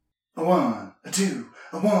A 1, a 2,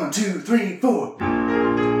 a 1, 2, 3, 4. That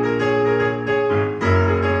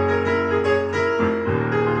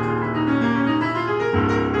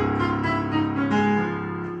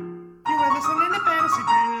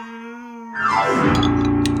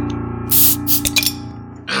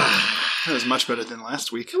was much better than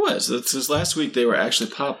last week. It was. This last week they were actually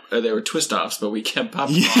they were twist offs, but we kept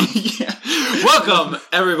popping Yeah. on. Yeah. Welcome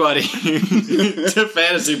everybody to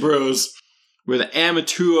Fantasy Brews. We're the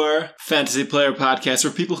amateur fantasy player podcast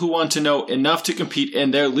for people who want to know enough to compete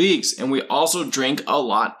in their leagues, and we also drink a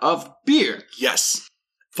lot of beer. Yes.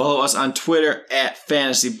 Follow us on Twitter at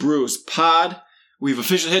Fantasy Brews Pod. We've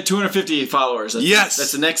officially hit 250 followers.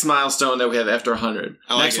 That's the next milestone that we have after 100.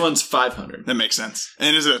 Next one's 500. That makes sense.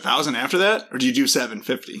 And is it 1,000 after that? Or do you do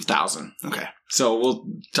 750? 1,000. Okay. So we'll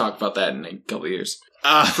talk about that in a couple of years.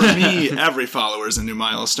 For me, every follower is a new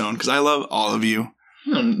milestone because I love all of you.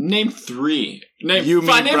 Name 3. Name You,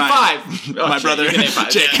 me, name Brian. 5. My Jake, brother, you can name 5.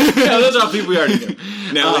 Jake. Yeah, those are all people we already knew.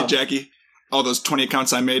 Natalie, Jackie, all those 20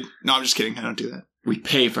 accounts I made. No, I'm just kidding. I don't do that. We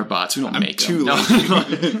pay for bots. We don't I'm make too them.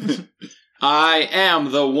 lazy. I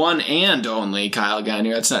am the one and only Kyle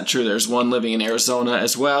Geiner. That's not true. There's one living in Arizona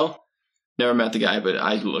as well. Never met the guy, but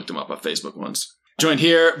I looked him up on Facebook once. Joined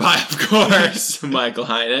here by, of course, Michael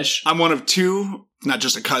Heinisch. I'm one of 2, not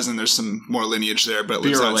just a cousin. There's some more lineage there, but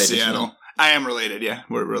lives out in Seattle. No? I am related, yeah.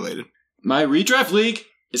 We're related. My redraft league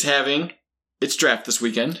is having its draft this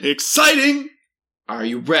weekend. Exciting! Are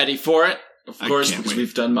you ready for it? Of course, because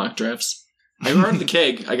we've done mock drafts. I ordered the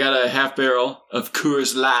keg. I got a half barrel of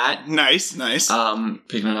Coors Light. Nice.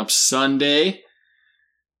 Picking it up Sunday.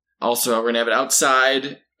 Also, we're going to have it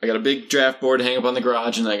outside. I got a big draft board to hang up on the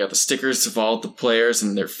garage, and I got the stickers of all the players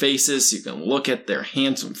and their faces, so you can look at their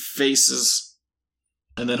handsome faces.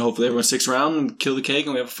 And then hopefully everyone sticks around and kill the keg,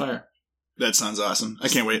 and we have a fire. That sounds awesome. I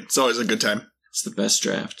can't wait. It's always a good time. It's the best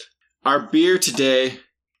draft. Our beer today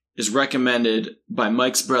is recommended by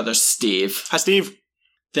Mike's brother, Steve. Hi, Steve.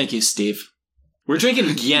 Thank you, Steve. We're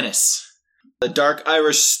drinking Guinness. The dark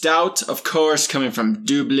Irish stout, of course, coming from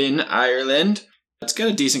Dublin, Ireland. It's got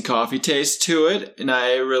a decent coffee taste to it, and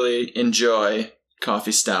I really enjoy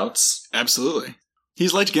coffee stouts. Absolutely.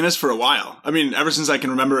 He's liked Guinness for a while. I mean, ever since I can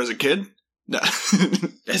remember as a kid. No. In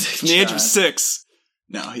the age of 6.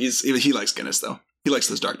 No, he likes Guinness, though. He likes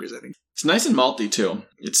those dark beers, I think. It's nice and malty, too.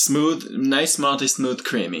 It's smooth, nice, malty, smooth,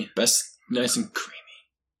 creamy. Best, nice and creamy.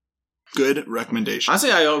 Good recommendation.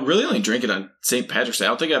 Honestly, I really only drink it on St. Patrick's Day. I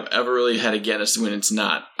don't think I've ever really had a Guinness when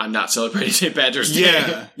I'm not celebrating St. Patrick's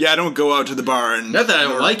Day. Yeah, I don't go out to the bar and... Not that I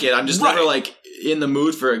don't like it. I'm just never, in the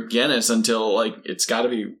mood for a Guinness until, it's got to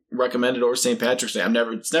be recommended over St. Patrick's Day.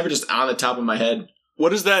 It's never just on the top of my head.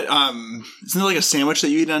 What is that? Isn't there, a sandwich that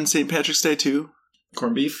you eat on St. Patrick's Day, too?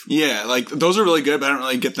 Corned beef? Yeah, those are really good, but I don't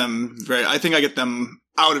really get them I think I get them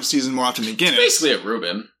out of season more often than Guinness. It's basically a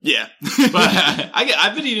Reuben. Yeah. But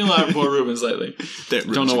I've been eating a lot more Reubens lately.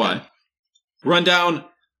 Don't know why. Rundown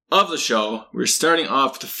of the show. We're starting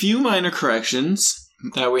off with a few minor corrections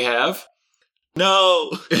that we have.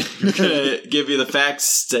 No! We're going to give you the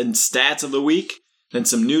facts and stats of the week, then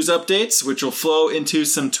some news updates, which will flow into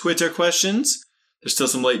some Twitter questions. There's still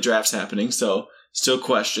some late drafts happening, so still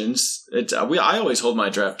questions. I always hold my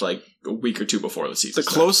draft a week or 2 before the season. The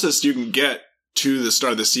closest you can get to the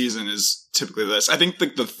start of the season is typically this. I think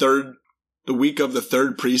the week of the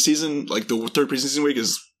third preseason, the third preseason week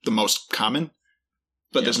is the most common,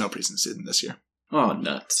 but there's no preseason this year. Oh,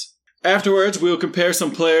 nuts. Afterwards, we'll compare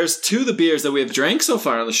some players to the beers that we have drank so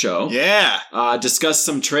far on the show. Yeah. Discuss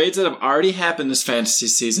some trades that have already happened this fantasy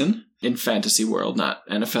season in fantasy world, not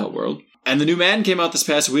NFL world. And the new Madden came out this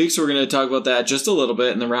past week, so we're going to talk about that just a little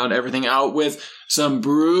bit and then round everything out with some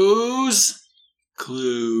brews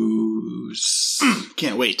clues.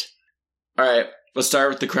 Can't wait. All right, let's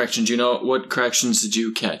start with the corrections. You know, what corrections did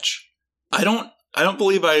you catch? I don't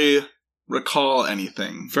believe I recall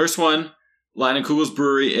anything. First one, Leinenkugel's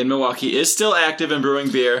Brewery in Milwaukee is still active in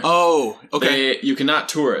brewing beer. Oh, okay. You cannot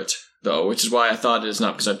tour it, though, which is why I thought it is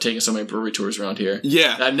not, because I've taken so many brewery tours around here.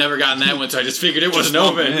 Yeah. I've never gotten that one, so I just figured it wasn't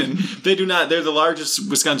open. They do not. They're the largest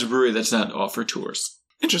Wisconsin brewery that's not offer tours.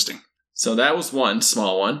 Interesting. So that was one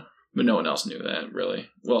small one, but no one else knew that, really.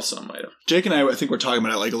 Well, some might have. Jake and I think we're talking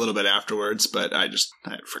about it a little bit afterwards, but I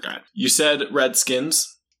forgot. You said Redskins.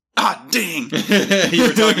 Ah, dang! You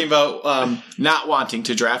were talking about not wanting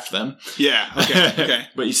to draft them. Yeah, okay.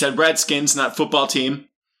 But you said Redskins, not football team.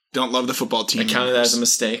 Don't love the football team. I counted that as a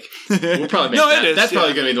mistake. We'll probably make that. It is, that's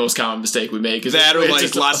probably going to be the most common mistake we make. That or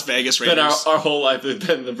just Las Vegas Raiders. Our whole life has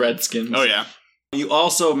been the Redskins. Oh, yeah. You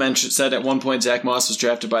also said at one point Zach Moss was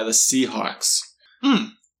drafted by the Seahawks.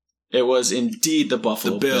 It was indeed the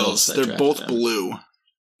Buffalo Bills. They're both blue.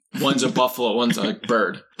 One's a buffalo, one's a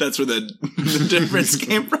bird. That's where the difference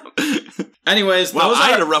came from. Anyways, Well, those I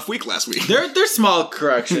had are a rough week last week. they're small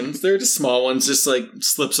corrections. They're just small ones, just like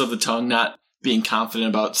slips of the tongue, not being confident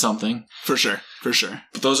about something. For sure.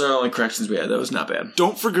 But those are the only corrections we had. That was not bad.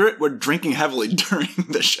 Don't forget we're drinking heavily during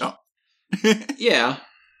the show. Yeah,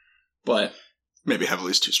 but Maybe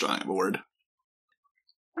heavily is too strong of a word.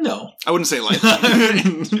 no. I wouldn't say light.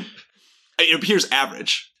 It appears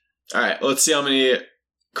average. All right, let's see how many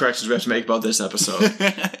corrections we have to make about this episode.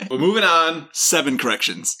 We're moving on. 7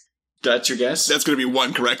 corrections. That's your guess? That's going to be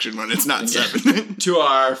 1 correction when it's not Okay. 7. To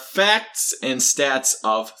our facts and stats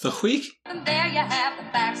of the week. And there you have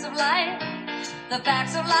the facts of life. The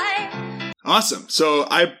facts of life. Awesome. So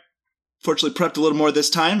I fortunately prepped a little more this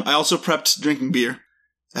time. I also prepped drinking beer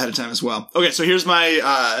ahead of time as well. Okay, so here's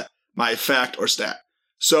my my fact or stat.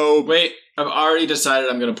 So Wait, I've already decided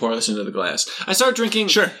I'm going to pour this into the glass. I started drinking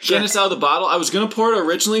Sure. Guinness out of the bottle. I was going to pour it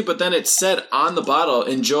originally, but then it said on the bottle,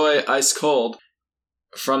 enjoy ice cold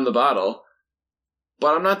from the bottle.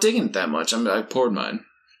 But I'm not digging it that much. I poured mine.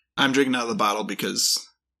 I'm drinking out of the bottle because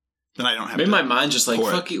then I don't have Maybe to. my mind's just like, pour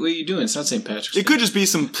it. fuck it, what are you doing? It's not St. Patrick's It Day. could just be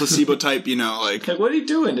some placebo type, like Like, what are you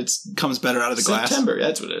doing? It's comes better out of the glass. September.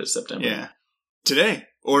 That's what it is, September. Yeah. Today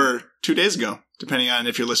or 2 days ago, depending on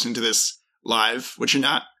if you're listening to this live, which you're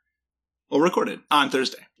not, or recorded on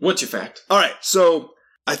Thursday. What's your fact? All right, so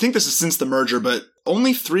I think this is since the merger, but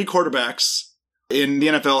only 3 quarterbacks in the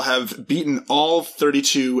NFL have beaten all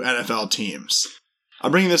 32 NFL teams.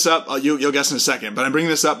 I'm bringing this up, you'll guess in a second, but I'm bringing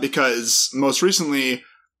this up because most recently,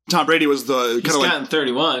 Tom Brady was the He's kind of gotten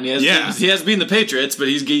 31. He Yeah. he has beaten the Patriots, but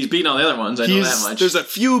he's beaten all the other ones. I know that much. There's a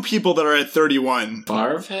few people that are at 31.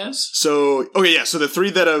 Favre has? So, okay, yeah, so the 3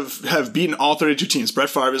 that have beaten all 32 teams, Brett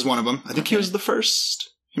Favre is one of them. I think he Okay. was the first.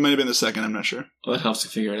 He might have been the second, I'm not sure. Well, that helps to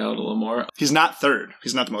figure it out a little more. He's not third.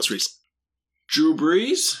 He's not the most recent. Drew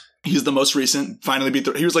Brees? He's the most recent. Finally beat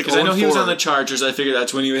he was like 'Cause I know he was 0-4. on the Chargers. I figured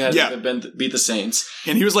that's when he had Yeah. beat the Saints.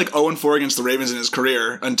 And he was like 0-4 against the Ravens in his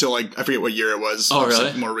career until I forget what year it was. Oh, really?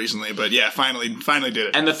 Like more recently, but yeah, finally did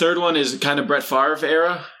it. And the third one is kind of Brett Favre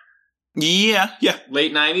era? Yeah.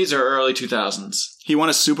 Late 90s or early 2000s? He won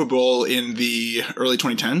a Super Bowl in the early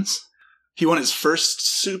 2010s. He won his first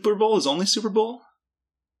Super Bowl, his only Super Bowl.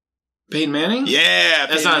 Peyton Manning? Yeah,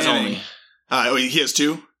 That's Peyton not his Manning. only. He has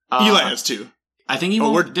 2. Eli has 2. I think he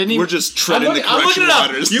Oh, won. Didn't he? we're just treading the I'm looking correction it up.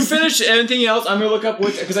 waters. You finish anything else? I'm going to look up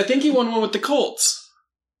which, because I think he won one with the Colts.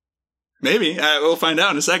 Maybe. We'll find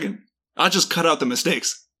out in a second. I'll just cut out the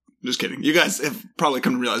mistakes. Just kidding. You guys have probably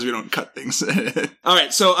come to realize we don't cut things. All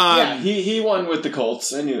right, so Yeah, he won with the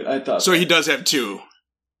Colts. I thought. so he does have 2. He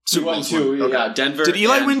Super won Bowls 2. Okay. Yeah, Denver. Did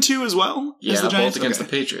Eli and- win 2 as well? Yeah, as the Giants? both against Okay.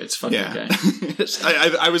 the Patriots. Fuck Yeah. that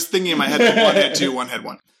guy. I was thinking in my head that one had 2, one had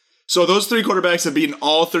 1. So those 3 quarterbacks have beaten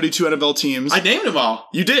all 32 NFL teams. I named them all.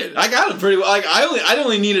 You did. I got them pretty well. Like I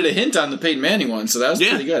only needed a hint on the Peyton Manning one, so that was Yeah.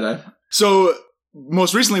 pretty good. So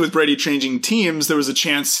most recently with Brady changing teams, there was a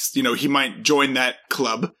chance, he might join that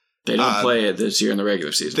club. They don't play it this year in the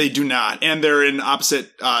regular season. They do not. And they're in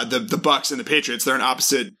opposite, the Bucks and the Patriots, they're in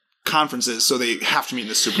opposite conferences, so they have to meet in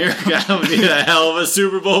the Super Bowl. You're gonna be a hell of a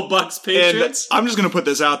Super Bowl Bucks Patriots. And I'm just going to put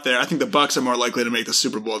this out there. I think the Bucks are more likely to make the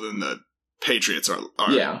Super Bowl than the Patriots are.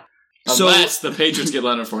 Yeah, So- unless the Patriots get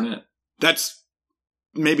Leonard Fournette. That's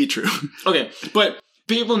maybe true. Okay, but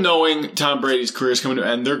people knowing Tom Brady's career is coming to an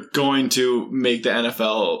end, they're going to make the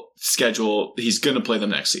NFL schedule. He's going to play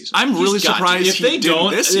them next season. I'm really He's got to. surprised If he they didn't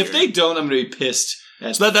don't, this if year. they don't, I'm going to be pissed.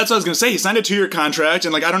 So that's what I was going to say. He signed a 2-year contract,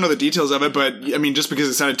 and I don't know the details of it, but I mean, just because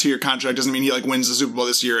he signed a 2-year contract doesn't mean he wins the Super Bowl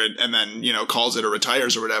this year and then calls it or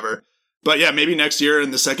retires or whatever. But yeah, maybe next year in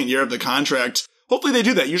the second year of the contract, hopefully they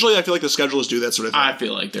do that. Usually, I feel like the schedulers do that sort of thing. I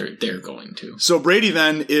feel like they're going to. So Brady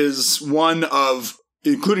then is one of,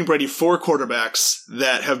 including Brady, 4 quarterbacks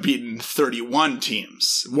that have beaten 31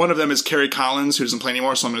 teams. One of them is Kerry Collins, who doesn't play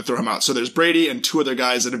anymore, so I'm going to throw him out. So there's Brady and 2 other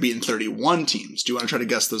guys that have beaten 31 teams. Do you want to try to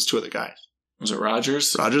guess those 2 other guys? Was it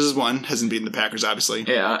Rodgers? Rodgers is one, hasn't beaten the Packers, obviously.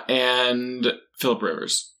 Yeah, and Phillip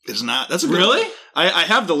Rivers. It's not. That's a good Really? one. I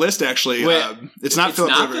have the list, actually. Wait, it's not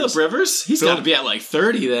Phillip Rivers. Phillip Rivers? He's got to be at like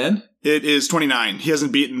 30 then. It is 29. He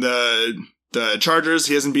hasn't beaten the Chargers.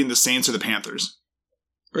 He hasn't beaten the Saints or the Panthers.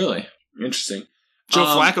 Really? Interesting. Joe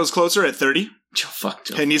Flacco's closer at 30. Joe.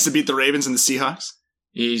 He needs to beat the Ravens and the Seahawks.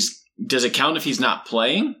 Does it count if he's not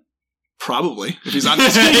playing? Probably. If he's on the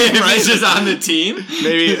team, If right? he's just on the team?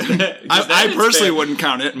 Maybe. 'Cause then I it's personally fair. wouldn't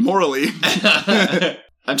count it morally.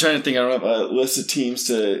 I'm trying to think. I don't have a list of teams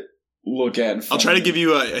to look at. I'll try to give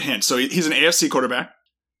you a hint. So he's an AFC quarterback.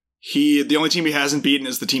 The only team he hasn't beaten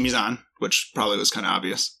is the team he's on, which probably was kind of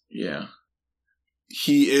obvious. Yeah.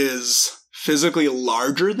 He is physically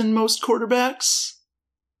larger than most quarterbacks.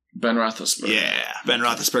 Ben Roethlisberger. Yeah, Ben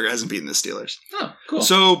Roethlisberger hasn't beaten the Steelers. Oh, cool.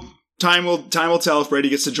 So time will tell if Brady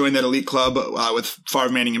gets to join that elite club with Favre,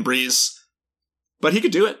 Manning, and Breeze. But he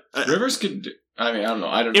could do it. Rivers could. I mean, I don't know.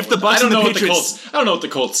 I don't know. If the Bucs and the Patriots, I don't know what the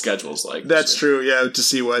Colts schedule's like. That's true. Yeah, to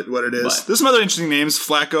see what it is. But, There's some other interesting names.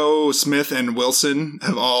 Flacco, Smith, and Wilson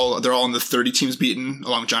they're all in the 30 teams beaten,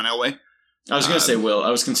 along with John Elway. I was going to say Will. I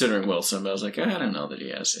was considering Wilson, but I was like, I don't know that he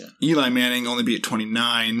has yet. Eli Manning only beat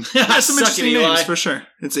 29. That's some interesting names for sure.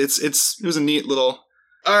 It was a neat little.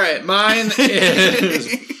 All right, mine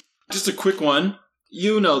is just a quick one.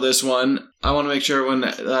 You know this one. I want to make sure everyone.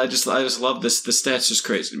 I just love this. The stats just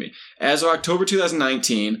crazy to me. As of October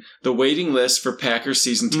 2019, the waiting list for Packers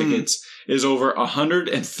season tickets is over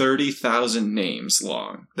 130,000 names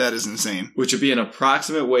long. That is insane. Which would be an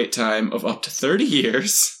approximate wait time of up to 30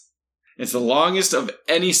 years. It's the longest of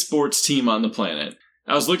any sports team on the planet.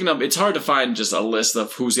 I was looking up. It's hard to find just a list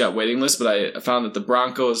of who's got waiting lists, but I found that the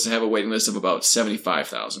Broncos have a waiting list of about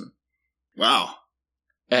 75,000. Wow.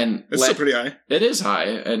 And it's still pretty high. It is high,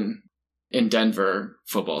 and in Denver,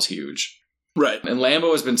 football's huge. Right. And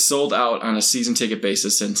Lambeau has been sold out on a season ticket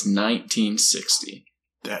basis since 1960.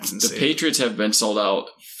 That's insane. The Patriots have been sold out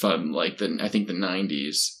from I think the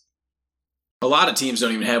 90s. A lot of teams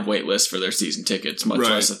don't even have wait lists for their season tickets, much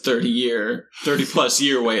less a 30-plus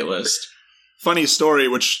year wait list. Funny story,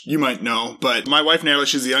 which you might know, but my wife Natalie,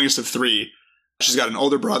 she's the youngest of three. She's got an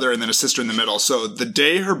older brother and then a sister in the middle. So the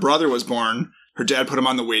day her brother was born, her dad put him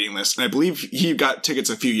on the waiting list, and I believe he got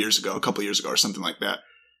tickets a couple years ago or something like that.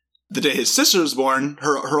 The day his sister was born,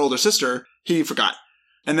 her older sister, he forgot.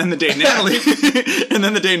 And then the day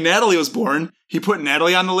Natalie was born, he put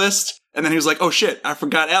Natalie on the list, and then he was like, "Oh shit, I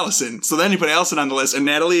forgot Allison." So then he put Allison on the list, and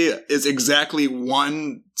Natalie is exactly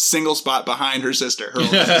one single spot behind her sister, her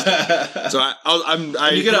older sister. So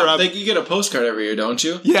you get a postcard every year, don't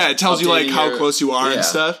you? Yeah, it tells you like how close you are and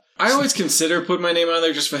stuff. I always consider putting my name on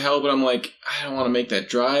there just for hell, but I'm like, I don't want to make that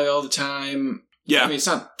drive all the time. Yeah. I mean, it's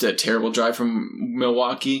not a terrible drive from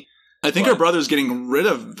Milwaukee. I think her brother's getting rid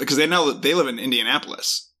of, because they live in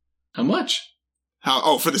Indianapolis. How much?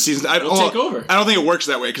 For the season? We'll take over. I don't think it works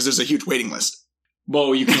that way because there's a huge waiting list.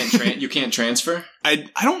 Well, you can't you can't transfer? I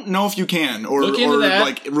don't know if you can, or look into that.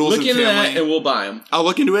 Like rules look in into family. That and we'll buy them. I'll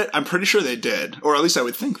look into it. I'm pretty sure they did, or at least I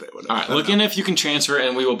would think they would. All right, look into if you can transfer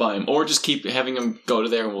and we will buy them, or just keep having them go to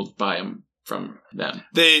there and we'll buy them from them.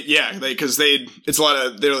 Because it's a lot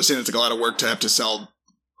of. They're saying it's like a lot of work to have to sell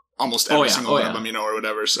almost every single one of them, or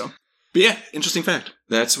whatever. So, but yeah, interesting fact.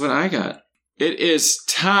 That's what I got. It is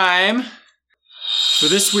time for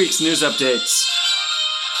this week's news updates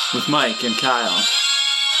with Mike and Kyle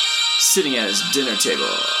sitting at his dinner table.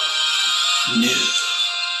 News.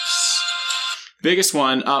 Biggest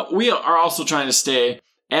one. We are also trying to stay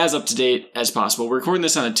as up to date as possible. We're recording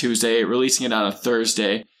this on a Tuesday, releasing it on a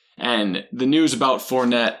Thursday, and the news about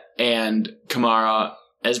Fournette and Kamara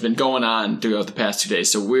has been going on throughout the past 2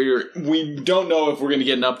 days. So we don't know if we're going to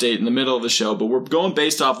get an update in the middle of the show, but we're going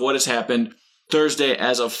based off what has happened Thursday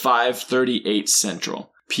as of 5:38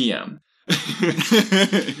 Central p.m.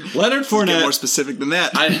 Leonard Fournette. Get more specific than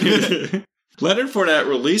that. Leonard Fournette,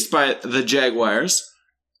 released by the Jaguars,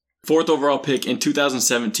 4th overall pick in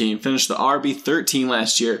 2017, finished the RB13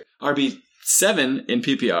 last year, RB7 in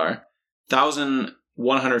PPR,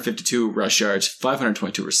 1,152 rush yards,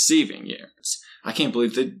 522 receiving yards. I can't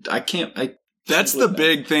believe that. That's the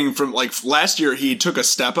big thing from last year. He took a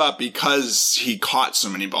step up because he caught so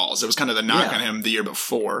many balls. It was kind of the knock on him the year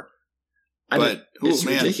before. It's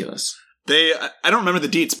ridiculous. I don't remember the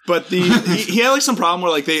deets, but he had some problem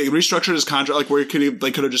where they restructured his contract, where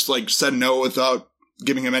they could have just said no without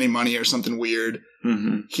giving him any money or something weird.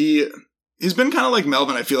 Mm-hmm. He's been kind of like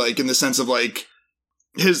Melvin, I feel like, in the sense of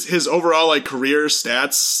his overall career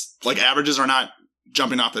stats, averages are not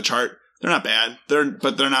jumping off the chart. They're not bad.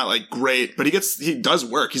 But they're not great. But he does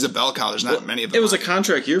work. He's a bell cow. There's not many of them. It was a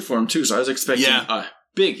contract year for him too, so I was expecting a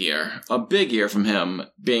big year from him,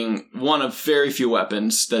 being one of very few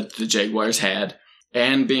weapons that the Jaguars had,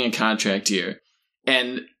 and being a contract year.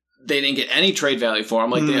 And they didn't get any trade value for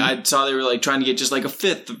him. I saw they were trying to get just a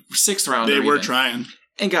 5th, 6th round. They were trying,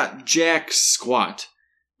 and got jack squat.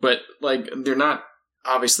 But they're not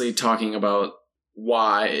obviously talking about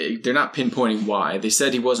why. They're not pinpointing why. They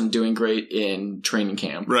said he wasn't doing great in training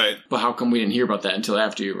camp. Right. But how come we didn't hear about that until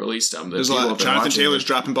after you released him? There's a lot of Jonathan Taylor's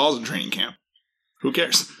dropping balls in training camp. Who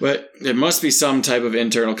cares? But there must be some type of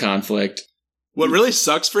internal conflict. What really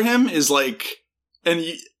sucks for him is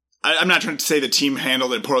I'm not trying to say the team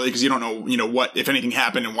handled it poorly because you don't know what, if anything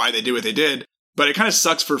happened and why they did what they did. But it kind of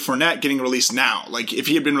sucks for Fournette getting released now. Like, if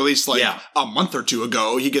he had been released a month or two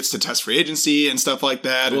ago, he gets to test free agency and stuff like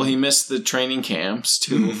that. Well, he missed the training camps,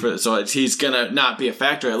 too. So he's going to not be a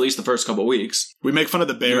factor at least the first couple weeks. We make fun of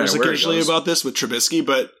the Bears occasionally about this with Trubisky,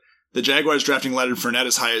 but the Jaguars drafting Leonard Fournette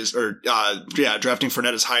as high as, drafting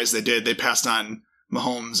Fournette as high as they did, they passed on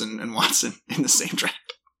Mahomes and Watson in the same draft.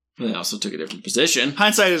 They also took a different position.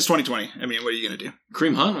 Hindsight is 2020. I mean, what are you going to do?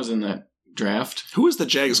 Kareem Hunt was in that draft. Who was the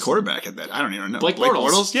Jags quarterback at that? I don't even know. Blake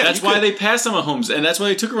Bortles. Yeah, that's why they passed on Mahomes, and that's why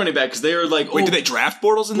they took a running back, because they were like, wait, did they draft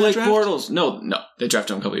Bortles in that draft? Blake Bortles. No, they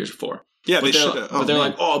drafted him a couple years before. Yeah, they should have. But they're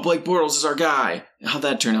like, Blake Bortles is our guy. How'd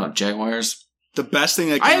that turn out, Jaguars? The best thing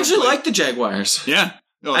that I actually like the Jaguars. Yeah.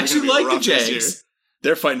 I actually like the Jags.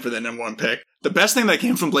 They're fighting for that number one pick. The best thing that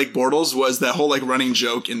came from Blake Bortles was that whole running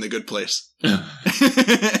joke in The Good Place.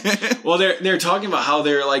 Well, they're talking about how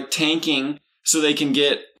they're tanking so they can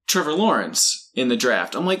get Trevor Lawrence in the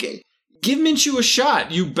draft. I'm like, give Minshew a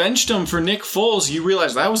shot. You benched him for Nick Foles. You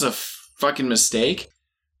realize that was a fucking mistake.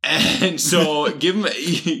 And so give him.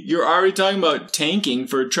 You're already talking about tanking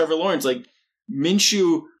for Trevor Lawrence.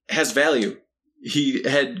 Minshew has value. He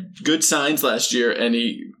had good signs last year, and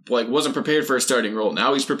he wasn't prepared for a starting role.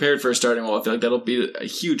 Now he's prepared for a starting role. I feel like that'll be a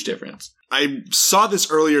huge difference. I saw this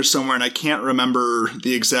earlier somewhere, and I can't remember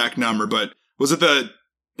the exact number, but was it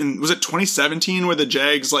 2017 where the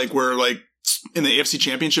Jags were in the AFC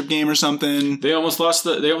Championship game or something? They almost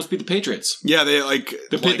beat the Patriots. Yeah, they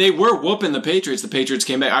they were whooping the Patriots. The Patriots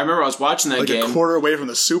came back. I remember I was watching that game. A quarter away from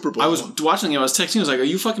the Super Bowl. I was watching the game. I was texting. I was like, "Are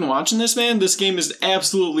you fucking watching this, man? This game is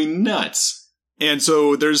absolutely nuts." And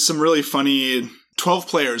so there's some really funny 12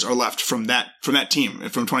 players are left from that team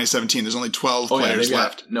from 2017. There's only 12 players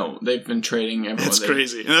left. No, they've been trading everyone. It's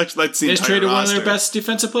crazy. And that's the entire roster. They traded one of their best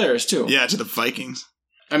defensive players, too. Yeah, to the Vikings.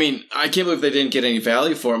 I mean, I can't believe they didn't get any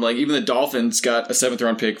value for him. Even the Dolphins got a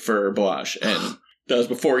 7th-round pick for Balazs, and that was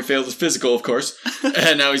before he failed his physical, of course.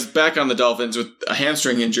 And now he's back on the Dolphins with a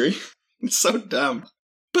hamstring injury. It's so dumb.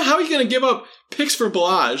 But how are you going to give up picks for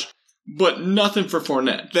Balazs, but nothing for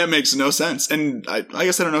Fournette? That makes no sense. And I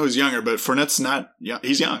guess I don't know who's younger, but Fournette's not young.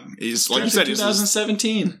 He's young. He's, like you said,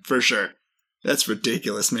 2017. For sure. That's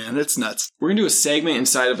ridiculous, man. It's nuts. We're going to do a segment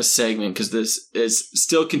inside of a segment because this is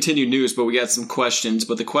still continued news, but we got some questions.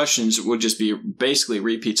 But the questions would just be basically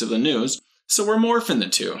repeats of the news. So we're morphing the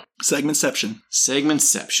two. Segmentception.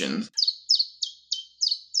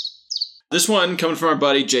 This one coming from our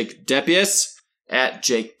buddy Jake Depius at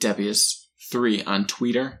Jake Depius3 on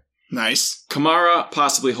Twitter. Nice. Kamara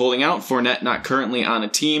possibly holding out. Fournette not currently on a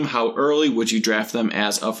team. How early would you draft them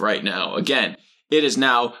as of right now? Again, it is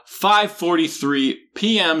now 5:43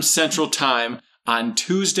 p.m. Central Time on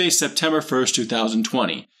Tuesday, September 1st,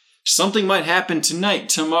 2020. Something might happen tonight,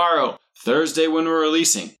 tomorrow, Thursday when we're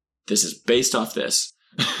releasing. This is based off this.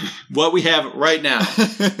 What we have right now.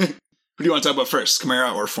 Who do you want to talk about first,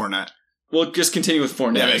 Kamara or Fournette? We'll just continue with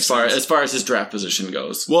Fournette as far as his draft position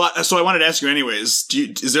goes. Well, so I wanted to ask you anyways,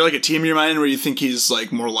 is there a team in your mind where you think he's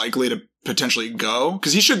more likely to potentially go?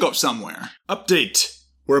 Because he should go somewhere. Update.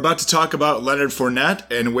 We're about to talk about Leonard Fournette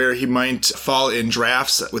and where he might fall in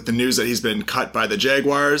drafts with the news that he's been cut by the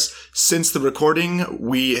Jaguars. Since the recording,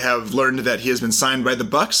 we have learned that he has been signed by the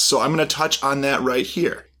Bucs, so I'm going to touch on that right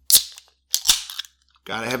here.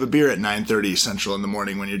 Gotta have a beer at 9:30 Central in the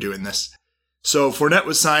morning when you're doing this. So Fournette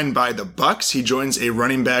was signed by the Bucs. He joins a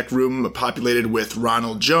running back room populated with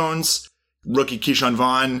Ronald Jones, rookie Keyshawn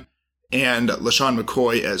Vaughn, and LaShawn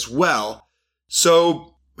McCoy as well. So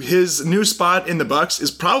his new spot in the Bucs is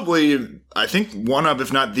probably, I think, one of,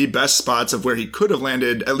 if not the best spots of where he could have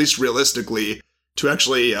landed, at least realistically, to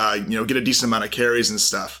actually, get a decent amount of carries and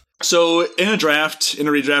stuff. So in a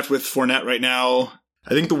redraft with Fournette right now,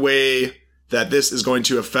 I think the way that this is going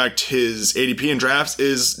to affect his ADP in drafts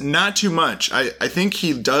is not too much. I think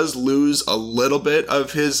he does lose a little bit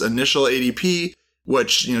of his initial ADP,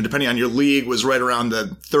 which, depending on your league, was right around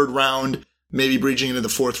the 3rd round, maybe breaching into the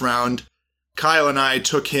 4th round. Kyle and I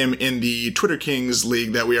took him in the Twitter Kings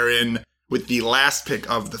league that we are in with the last pick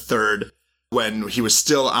of the 3rd when he was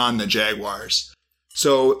still on the Jaguars.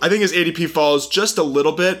 So I think his ADP falls just a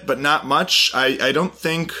little bit, but not much. I don't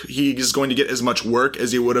think he's going to get as much work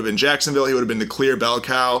as he would have in Jacksonville. He would have been the clear bell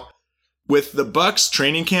cow. With the Bucs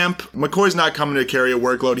training camp, McCoy's not coming to carry a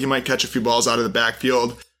workload. He might catch a few balls out of the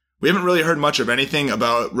backfield. We haven't really heard much of anything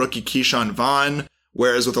about rookie Keyshawn Vaughn,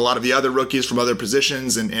 whereas with a lot of the other rookies from other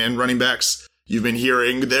positions and running backs, you've been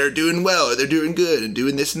hearing they're doing well, they're doing good, and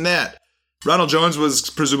doing this and that. Ronald Jones was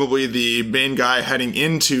presumably the main guy heading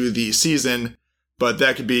into the season, but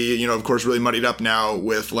that could be, of course, really muddied up now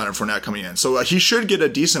with Leonard Fournette coming in. So he should get a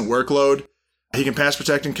decent workload. He can pass,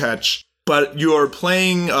 protect, and catch. but you're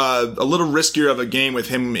playing a little riskier of a game with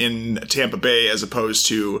him in Tampa Bay as opposed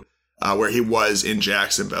to where he was in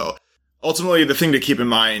Jacksonville. Ultimately, the thing to keep in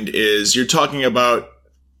mind is you're talking about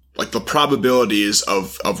like the probabilities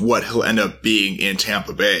of what he'll end up being in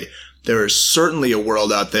Tampa Bay. There is certainly a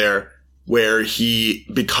world out there where he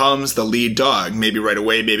becomes the lead dog, maybe right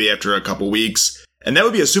away, maybe after a couple weeks. And that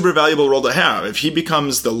would be a super valuable role to have. If he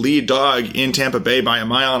becomes the lead dog in Tampa Bay by 1.5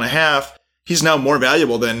 miles, he's now more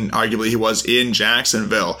valuable than arguably he was in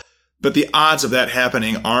Jacksonville. But the odds of that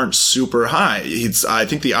happening aren't super high. I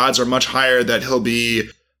think the odds are much higher that he'll be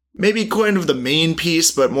maybe kind of the main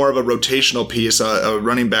piece, but more of a rotational piece, a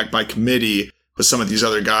running back by committee with some of these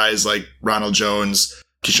other guys like Ronald Jones,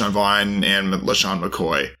 Keyshawn Vaughn, and LaShawn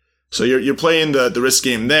McCoy. So you're playing the risk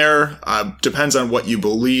game there. Depends on what you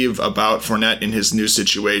believe about Fournette in his new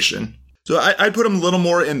situation. So I'd put him a little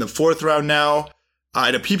more in the 4th round now.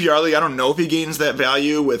 In a PPR league, I don't know if he gains that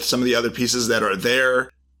value with some of the other pieces that are there.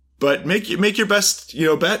 But make your best,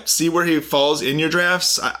 bet. See where he falls in your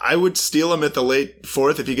drafts. I would steal him at the late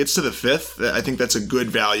 4th. If he gets to the 5th, I think that's a good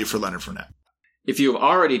value for Leonard Fournette. If you've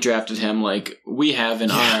already drafted him, like we have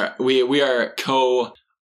in we are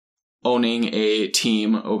co-owning a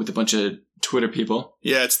team with a bunch of Twitter people.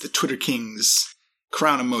 Yeah, it's the Twitter Kings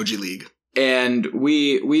Crown Emoji League. And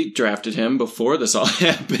we drafted him before this all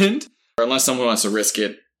happened. Or unless someone wants to risk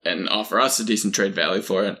it and offer us a decent trade value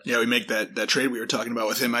for it. Yeah, we make that trade we were talking about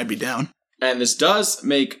with him. I'd be down. And this does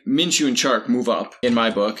make Minshew and Chark move up in my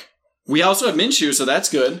book. We also have Minshew, so that's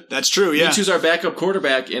good. That's true, yeah. Minshew's our backup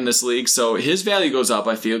quarterback in this league, so his value goes up,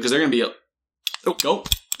 I feel, because they're going to be...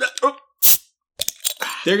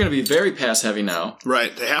 They're going to be very pass-heavy now.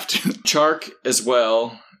 Right, they have to. Chark as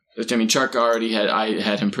well. I mean, Chark already I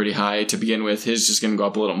had him pretty high to begin with. His just going to go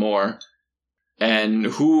up a little more. And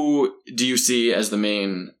who do you see as the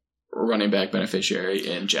main running back beneficiary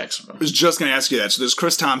in Jacksonville? I was just going to ask you that. So there's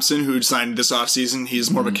Chris Thompson, who signed this offseason. He's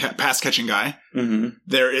more of a pass-catching guy. Mm-hmm.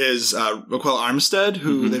 There is Raquel Armstead,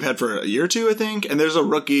 who they've had for a year or two, I think. And there's a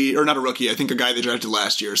rookie, or not a rookie, I think a guy they drafted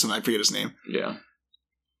last year or something. I forget his name. Yeah.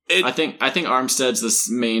 I think Armstead's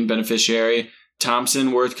the main beneficiary.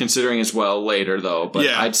 Thompson worth considering as well later, though. But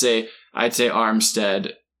yeah. I'd say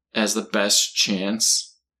Armstead has the best chance.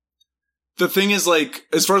 The thing is, like,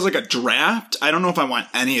 as far as like a draft, I don't know if I want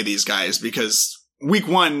any of these guys because week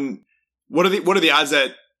 1, what are the odds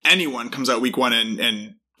that anyone comes out week 1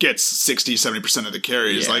 and gets 60-70% of the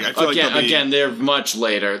carries? Yeah. Like, I feel again, they're much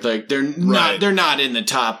later. Like they're not in the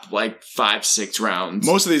top like 5-6 rounds.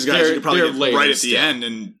 Most of these guys you could probably get right at the end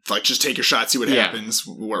and like just take your shot, see what happens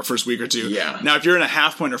first week or two. Yeah. Now, if you're in a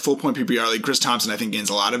half point or full point PPR league, Chris Thompson I think gains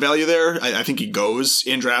a lot of value there. I think he goes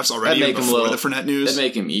in drafts already before the Fournette news. That'd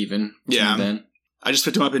make him even. Yeah. Then. I just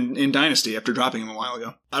picked him up in Dynasty after dropping him a while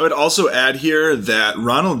ago. I would also add here that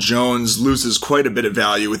Ronald Jones loses quite a bit of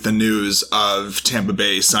value with the news of Tampa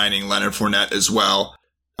Bay signing Leonard Fournette as well.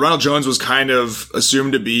 Ronald Jones was kind of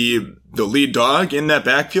assumed to be the lead dog in that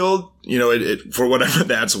backfield, for whatever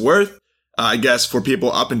that's worth. I guess for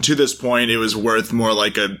people up until this point, it was worth more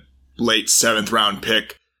like a late 7th round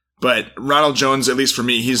pick. But Ronald Jones, at least for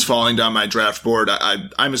me, he's falling down my draft board.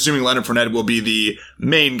 I'm assuming Leonard Fournette will be the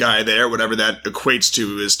main guy there. Whatever that equates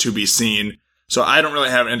to is to be seen. So I don't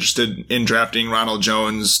really have an interest in drafting Ronald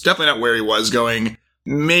Jones. Definitely not where he was going.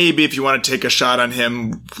 Maybe if you want to take a shot on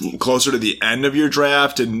him closer to the end of your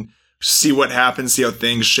draft and see what happens, see how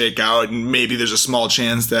things shake out, and maybe there's a small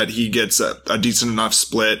chance that he gets a decent enough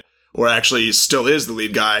split or actually still is the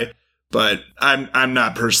lead guy. But I'm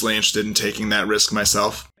not personally interested in taking that risk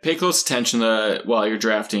myself. Pay close attention while you're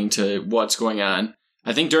drafting to what's going on.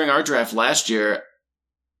 I think during our draft last year,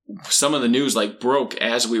 some of the news like broke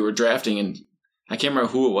as we were drafting, and I can't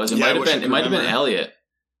remember who it was. It might have been Elliott.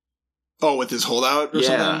 Oh, with his holdout or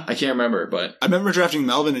something? Yeah, I can't remember, but I remember drafting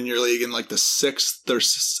Melvin in your league in like the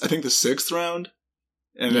 6th round.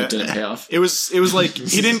 And it didn't pay off. It was like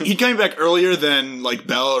he came back earlier than like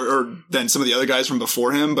Bell or than some of the other guys from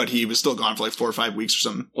before him, but he was still gone for like 4 or 5 weeks or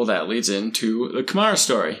something. Well, that leads into the Kamara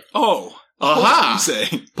story. Oh. Aha!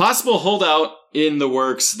 Possible holdout in the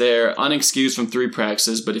works there, unexcused from 3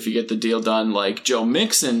 practices, but if you get the deal done like Joe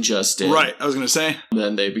Mixon just did. Right, I was going to say.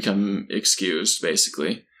 Then they become excused,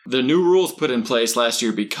 basically. The new rules put in place last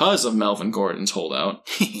year because of Melvin Gordon's holdout.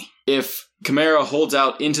 If Kamara holds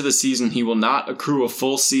out into the season, he will not accrue a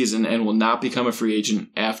full season and will not become a free agent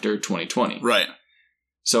after 2020. Right.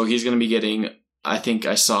 So he's going to be getting, I think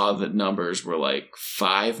I saw that numbers were like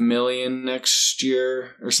 $5 million next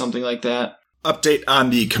year or something like that. Update on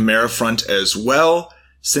the Kamara front as well.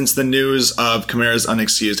 Since the news of Kamara's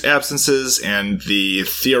unexcused absences and the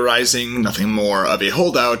theorizing nothing more of a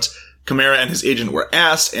holdout, Kamara and his agent were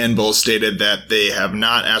asked, and both stated that they have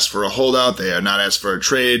not asked for a holdout, they have not asked for a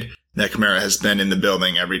trade, that Kamara has been in the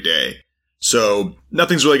building every day. So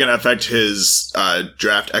nothing's really going to affect his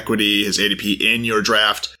draft equity, his ADP in your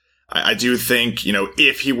draft. I do think,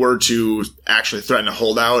 if he were to actually threaten a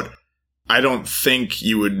holdout, I don't think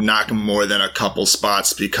you would knock him more than a couple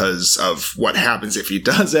spots because of what happens if he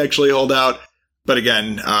does actually hold out. But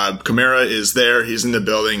again, Kamara is there. He's in the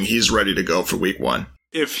building. He's ready to go for week 1.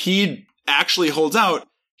 If he actually holds out,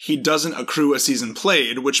 he doesn't accrue a season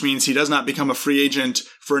played, which means he does not become a free agent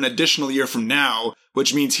for an additional year from now,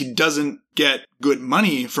 which means he doesn't get good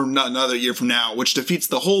money for another year from now, which defeats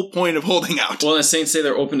the whole point of holding out. Well, the Saints say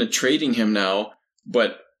they're open to trading him now,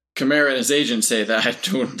 but Kamara and his agent say that.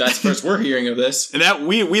 That's the first we're hearing of this. And that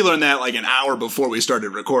we learned that like an hour before we started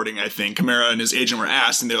recording, I think. Kamara and his agent were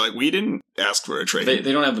asked, and they're like, we didn't ask for a trade.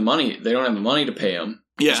 They don't have the money. They don't have the money to pay him.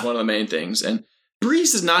 Yeah. That's one of the main things. And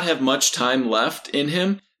Brees does not have much time left in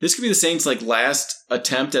him. This could be the Saints' last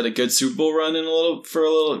attempt at a good Super Bowl run for a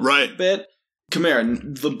little bit. Kamara,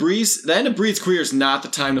 the end of Brees' career is not the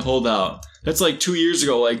time to hold out. That's 2 years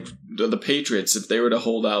ago, the Patriots, if they were to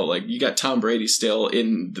hold out, you got Tom Brady still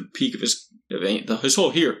in the peak of his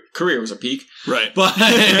whole career was a peak. Right. But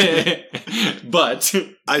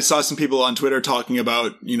I saw some people on Twitter talking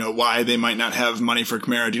about, why they might not have money for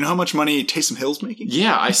Kamara. Do you know how much money Taysom Hill's making?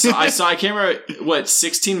 Yeah, I can't remember, what,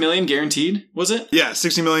 $16 million guaranteed, was it? Yeah,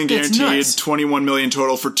 $60 million guaranteed, $21 million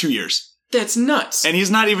total for 2 years. That's nuts. And he's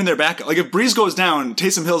not even their backup. If Brees goes down,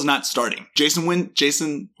 Taysom Hill's not starting. Jameis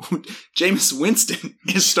Winston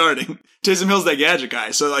is starting. Taysom Hill's that gadget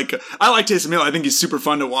guy. So I like Taysom Hill. I think he's super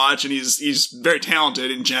fun to watch, and he's very talented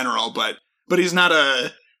in general. But he's not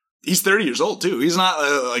he's 30 years old too. He's not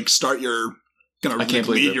gonna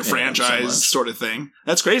lead your franchise sort of thing.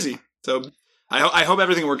 That's crazy. So I hope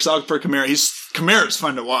everything works out for Kamara. Kamara's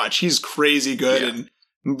fun to watch. He's crazy good, and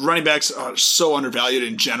running backs are so undervalued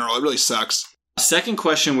in general. It really sucks. Second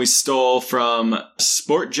question we stole from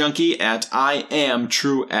Sport Junkie at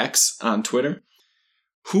IamTrueX on Twitter.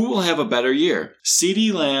 Who will have a better year,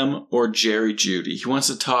 CeeDee Lamb or Jerry Jeudy? He wants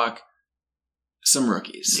to talk some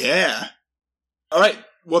rookies. Yeah. All right.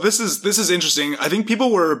 Well, this is interesting. I think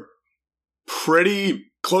people were pretty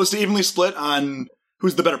close to evenly split on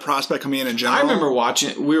who's the better prospect coming in general. I remember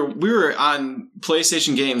watching. We were on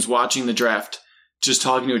PlayStation games watching the draft, just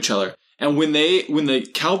talking to each other. And when the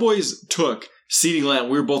Cowboys took CeeDee Lamb,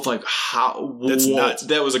 we were both like, "How? That's nuts.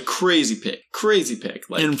 That was a crazy pick. Crazy pick."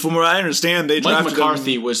 And from what I understand, they Mike drafted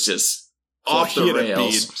McCarthy was just off the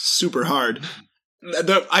rails, super hard.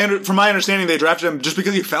 From my understanding, they drafted him just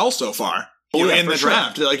because he fell so far. In the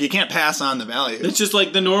draft, you can't pass on the value. It's just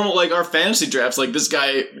the normal, our fantasy drafts. This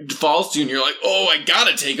guy falls to you, and you're like, "Oh, I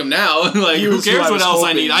gotta take him now." Who cares what else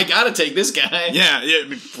I need? I gotta take this guy. Yeah,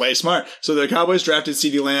 play smart. So the Cowboys drafted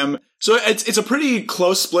CeeDee Lamb. So it's a pretty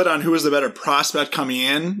close split on who is the better prospect coming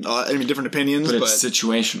in. Different opinions, but it's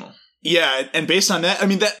situational. Yeah, and based on that,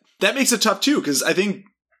 that makes it tough too, because I think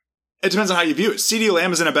it depends on how you view it. CeeDee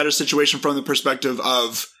Lamb is in a better situation from the perspective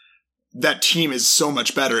of that team is so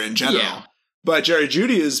much better in general. Yeah. But Jerry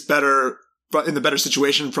Jeudy is better in the better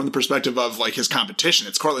situation from the perspective of his competition.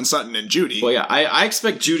 It's Cortland Sutton and Jeudy. Well, yeah, I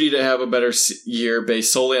expect Jeudy to have a better year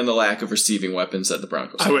based solely on the lack of receiving weapons that the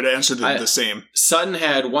Broncos have. I would answer the same. Sutton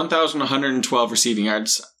had 1,112 receiving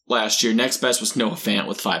yards last year. Next best was Noah Fant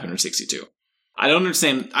with 562. I don't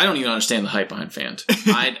even understand the hype behind Fant.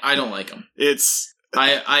 I don't like him.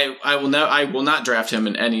 I will not draft him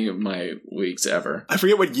in any of my leagues ever. I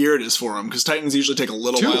forget what year it is for him, because Titans usually take a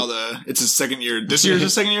little while to... It's his second year. This year is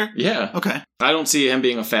his second year? Yeah. Okay. I don't see him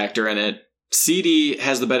being a factor in it. CD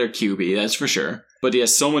has the better QB, that's for sure. But he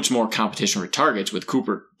has so much more competition for targets with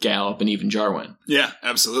Cooper, Gallup, and even Jarwin. Yeah,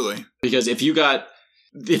 absolutely. Because if you got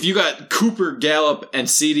Cooper, Gallup, and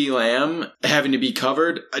CeeDee Lamb having to be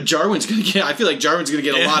covered, Jarwin's going to get... I feel like Jarwin's going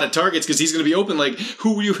to get a lot of targets because he's going to be open.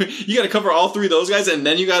 You got to cover all three of those guys, and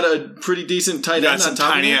then you got a pretty decent tight end on top of him.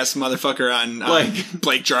 Tiny-ass motherfucker on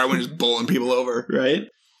Blake Jarwin just bowling people over. Right?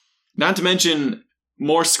 Not to mention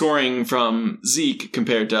more scoring from Zeke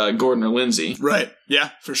compared to Gordon or Lindsey. Right. Yeah,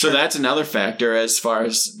 for sure. So that's another factor as far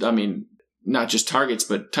as, not just targets,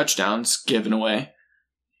 but touchdowns given away.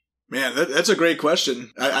 Man, that's a great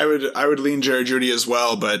question. I would lean Jerry Jeudy as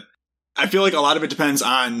well, but I feel like a lot of it depends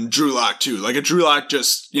on Drew Lock too. If Drew Lock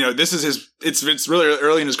just, this is it's really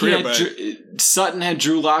early in his career, but Sutton had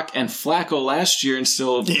Drew Lock and Flacco last year and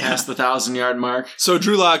still passed the 1,000-yard mark. So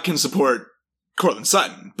Drew Lock can support Cortland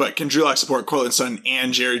Sutton. But can Drew Lock support Cortland Sutton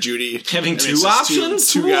and Jerry Jeudy? Having it's two just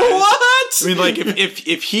options? Two guys. What? I mean, like,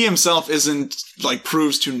 if he himself isn't, like,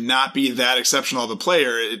 proves to not be that exceptional of a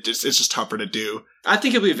player, it's just tougher to do. I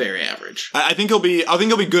think he'll be very average. I think he'll be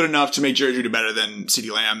good enough to make Jerry Jeudy better than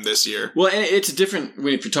CeeDee Lamb this year. Well, and it's different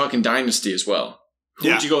if you're talking Dynasty as well. Who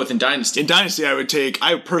would you go with in Dynasty? In Dynasty,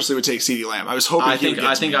 I personally would take CeeDee Lamb. I was hoping I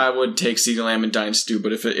think I would take CeeDee Lamb in Dynasty,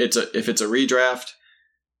 but if it's a redraft,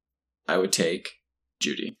 I would take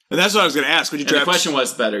Jeudy. And that's what I was going to ask. Would you draft? The question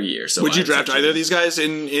was better year. So would you draft either of these guys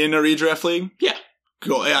in a redraft league? Yeah.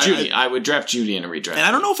 Cool. Yeah, Jeudy. I would draft Jeudy in a redraft. And I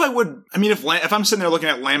don't know if I would. I mean, if I'm sitting there looking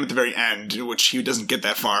at Lamb at the very end, which he doesn't get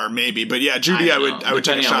that far, maybe. But yeah, Jeudy, I would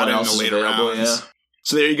take a shot in the later rounds. Yeah.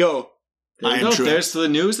 So there you go. There's the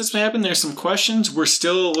news that's been happening. There's some questions. We're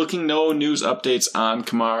still looking. No news updates on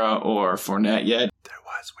Kamara or Fournette yet. There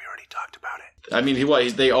was. We already talked about it. I mean,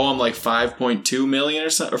 they owe him like $5.2 million or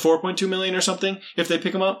 $4.2 million or something if they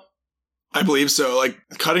pick him up. I believe so. Like,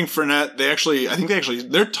 cutting Fournette,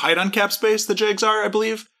 they're tight on cap space, the Jags are, I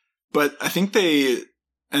believe. But I think they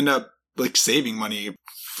end up, like, saving money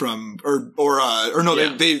from,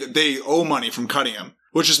 they owe money from cutting him,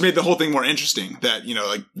 which just made the whole thing more interesting that,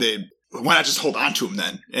 why not just hold on to him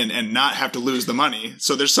then and not have to lose the money?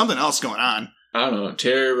 So there's something else going on. I don't know.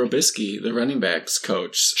 Terry Robisky, the running backs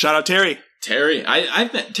coach. Shout out Terry. Terry.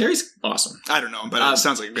 Terry's awesome. I don't know, but it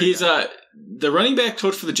sounds like a great guy. The running back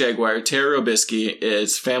coach for the Jaguar, Terry Robisky,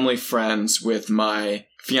 is family friends with my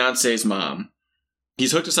fiance's mom.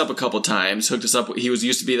 He's hooked us up a couple times. He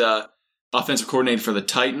used to be the offensive coordinator for the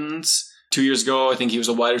Titans 2 years ago. I think he was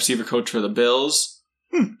a wide receiver coach for the Bills.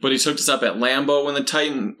 But he's hooked us up at Lambeau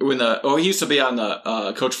he used to be on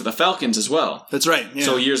the coach for the Falcons as well. That's right. Yeah.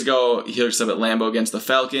 So years ago, he hooked us up at Lambeau against the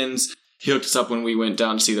Falcons. He hooked us up when we went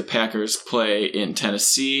down to see the Packers play in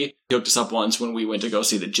Tennessee. He hooked us up once when we went to go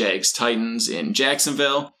see the Jags-Titans in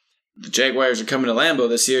Jacksonville. The Jaguars are coming to Lambeau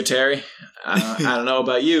this year, Terry. I don't know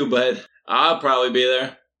about you, but I'll probably be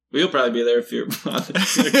there. We'll probably be there if you're on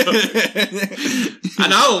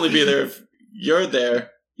and I'll only be there if you're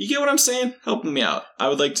there. You get what I'm saying? Helping me out. I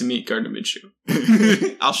would like to meet Gardner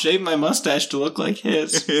Minshew. I'll shave my mustache to look like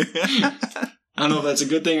his. I don't know if that's a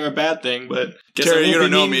good thing or a bad thing, but Terry,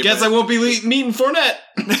 I won't be meeting Fournette.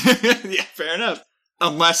 Yeah, fair enough.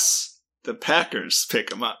 Unless the Packers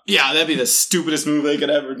pick him up. Yeah, that'd be the stupidest move they could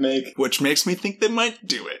ever make. Which makes me think they might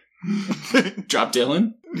do it. Drop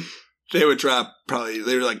Dylan? They would drop they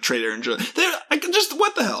were like Trader and Jordan.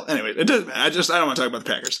 What the hell? Anyway, it doesn't matter. I don't want to talk about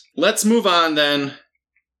the Packers. Let's move on then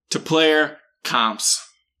to player comps.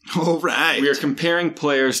 All right. We are comparing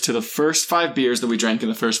players to the first 5 beers that we drank in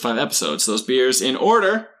the first 5 episodes. Those beers in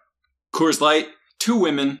order: Coors Light, Two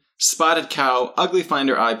Women, Spotted Cow, Ugly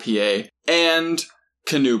Finder IPA, and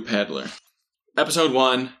Canoe Paddler. Episode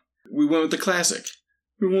 1, we went with the classic.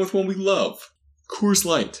 We went with one we love. Coors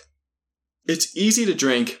Light. It's easy to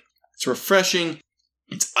drink. It's refreshing.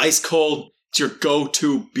 It's ice cold. It's your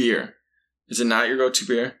go-to beer. Is it not your go-to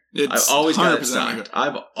beer? I've always got it stocked.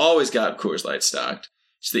 I've always got Coors Light stocked.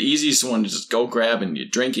 It's the easiest one to just go grab and you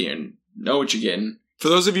drink it and know what you're getting. For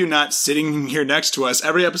those of you not sitting here next to us,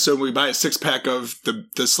 every episode we buy a 6-pack of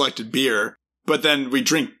the selected beer, but then we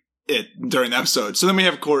drink it during the episode. So then we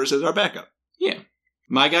have Coors as our backup. Yeah.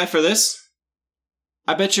 My guy for this?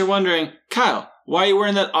 I bet you're wondering, Kyle, why are you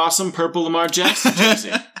wearing that awesome purple Lamar Jackson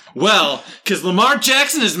jersey? Well, because Lamar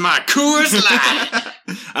Jackson is my Coors Light.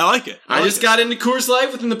 I like it. I just got into Coors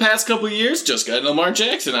Light within the past couple of years. Just got into Lamar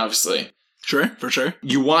Jackson, obviously. Sure, for sure.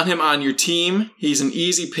 You want him on your team. He's an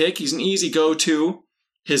easy pick. He's an easy go-to.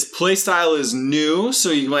 His play style is new, so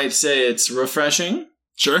you might say it's refreshing.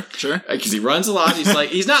 Sure. Because he runs a lot.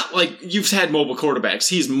 He's not like you've had mobile quarterbacks.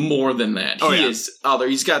 He's more than that.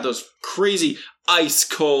 He's got those crazy ice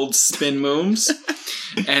cold spin moves.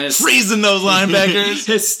 And freezing those linebackers.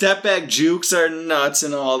 His step back jukes are nuts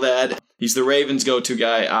and all that. He's the Ravens go-to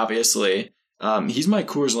guy, obviously. He's my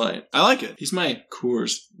Coors Light. I like it. He's my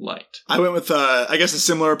Coors Light. I went with, I guess, a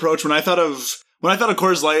similar approach. When I thought of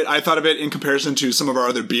Coors Light, I thought of it in comparison to some of our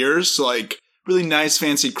other beers. So, like, really nice,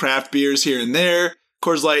 fancy craft beers here and there.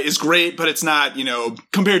 Coors Light is great, but it's not,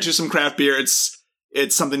 compared to some craft beer,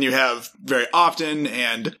 it's something you have very often,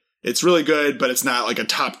 and it's really good, but it's not like a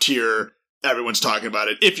top tier, everyone's talking about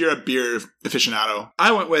it. If you're a beer aficionado,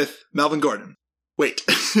 I went with Melvin Gordon. Wait,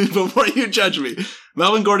 before you judge me,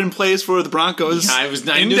 Melvin Gordon plays for the Broncos. I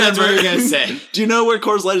knew that's what you were going to say. Do you know where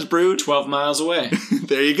Coors Light is brewed? 12 miles away.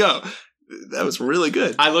 There you go. That was really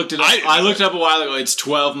good. I looked it up. I looked it up a while ago. It's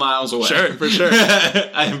 12 miles away. Sure, for sure.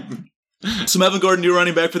 So Melvin Gordon, new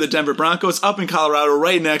running back for the Denver Broncos, up in Colorado,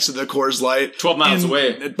 right next to the Coors Light. 12 miles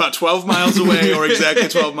away. About 12 miles away, or exactly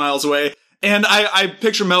 12 miles away. And I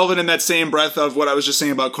picture Melvin in that same breath of what I was just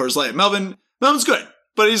saying about Coors Light. Melvin's good,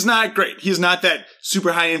 but he's not great. He's not that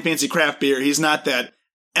super high-end fancy craft beer. He's not that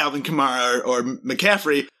Alvin Kamara or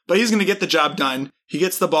McCaffrey, but he's going to get the job done. He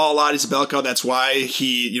gets the ball a lot. He's a bell cow. That's why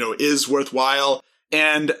he, is worthwhile.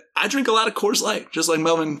 And I drink a lot of Coors Light, just like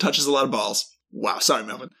Melvin touches a lot of balls. Wow, sorry,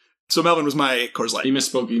 Melvin. So Melvin was my Coors Light. You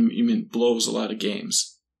misspoke. You mean blows a lot of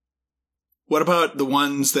games. What about the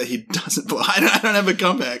ones that he doesn't blow? I don't have a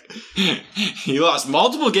comeback. He lost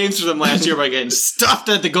multiple games for them last year by getting stuffed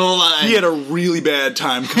at the goal line. He had a really bad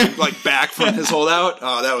time coming, back from his holdout.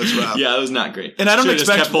 Oh, that was rough. Yeah, it was not great. And I don't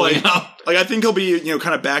expect up. I think he'll be,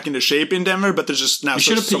 kind of back into shape in Denver, but there's just now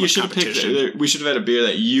so much competition. We should have had a beer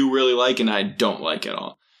that you really like and I don't like at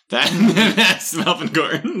all. That's Melvin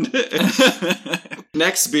Gordon.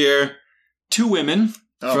 Next beer, Two Women.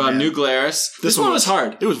 From New Glarus. This one was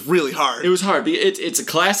hard. It was really hard. It was hard. It's a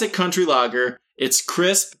classic country lager. It's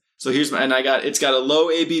crisp. So it's got a low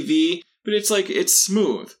ABV, but it's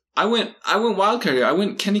smooth. I went wild card here. I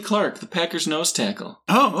went Kenny Clark, the Packers nose tackle.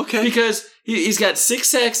 Oh, okay. Because he's got 6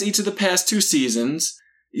 sacks each of the past 2 seasons.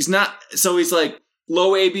 He's low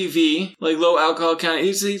ABV, low alcohol count.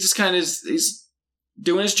 He's just kind of he's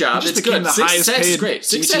doing his job. It's good. The 6 sacks is great.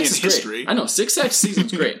 6 sacks is great. I know 6 sacks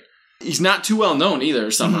season's great. He's not too well known either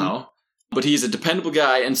somehow, but he's a dependable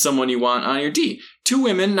guy and someone you want on your D. Two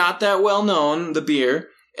Women, not that well known, the beer,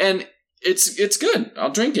 and it's good. I'll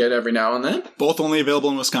drink it every now and then. Both only available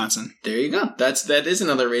in Wisconsin. There you go. That is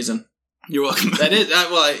another reason. You're welcome. That is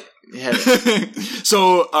I had it.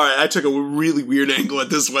 So, all right, I took a really weird angle at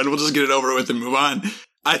this one. We'll just get it over with and move on.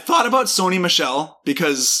 I thought about Sony Michel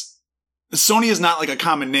because Sony is not a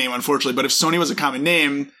common name, unfortunately. But if Sony was a common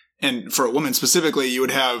name, and for a woman specifically, you would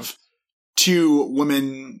have 2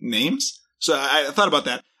 women names. So I thought about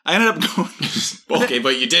that. I ended up going... Okay,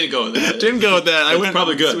 but you didn't go with that. Didn't go with that. I went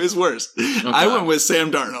probably good. It's worse. Okay. I went with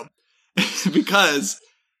Sam Darnold. Because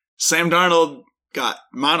Sam Darnold got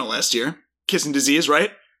mono last year. Kissing disease,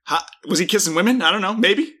 right? Was he kissing women? I don't know.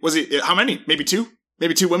 Maybe. Was he... How many? Maybe 2?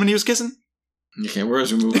 Maybe 2 women he was kissing? Okay,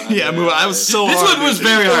 whereas we move on. Yeah, move on. I was so This hard. one was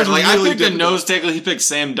very hard. Really I picked difficult. a nose tackle. He picked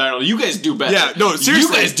Sam Darnold. You guys do better. Yeah, no,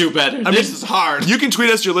 seriously. You guys do better. This is hard. You can tweet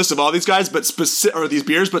us your list of all these guys, but these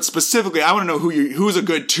beers, but specifically, I want to know who's a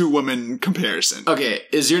good 2-woman comparison. Okay,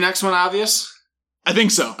 is your next one obvious? I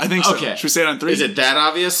think so. Okay. Should we say it on 3? Is it that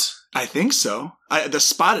obvious? I think so. The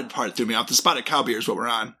spotted part threw me off. The spotted cow beer is what we're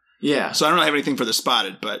on. Yeah. So I don't really have anything for the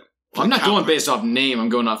spotted, but... I'm not going based off name. I'm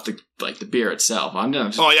going off the beer itself. I'm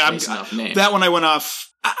not just basing off name. That one I went off...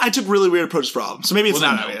 I took really weird approaches for all of them, so maybe it's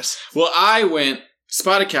not obvious. Well, I went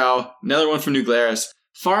Spotted Cow, another one from New Glarus,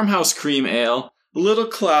 Farmhouse Cream Ale, a little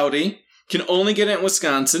cloudy, can only get it in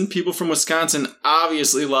Wisconsin. People from Wisconsin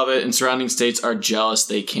obviously love it, and surrounding states are jealous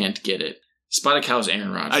they can't get it. Spotted Cow's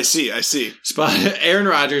Aaron Rodgers. I see. Aaron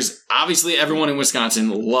Rodgers, obviously everyone in Wisconsin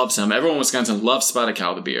loves him. Everyone in Wisconsin loves Spotted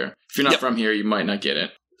Cow, the beer. If you're not from here, you might not get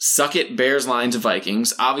it. Suck it, Bears, Lions, and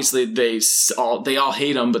Vikings. Obviously, they all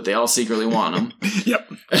hate him, but they all secretly want him.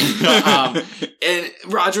 Yep. And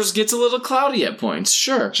Rodgers gets a little cloudy at points,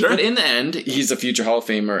 sure. But in the end, he's a future Hall of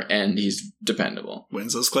Famer, and he's dependable.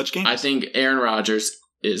 Wins those clutch games. I think Aaron Rodgers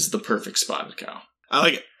is the perfect Spotted Cow. I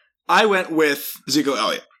like it. I went with Ezekiel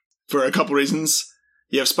Elliott for a couple reasons.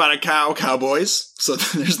 You have Spotted Cow, Cowboys, so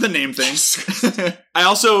there's the name thing. I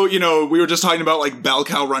also, we were just talking about bell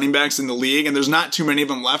cow running backs in the league, and there's not too many of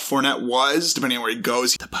them left. Fournette was, depending on where he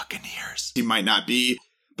goes. The Buccaneers. He might not be.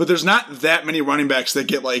 But there's not that many running backs that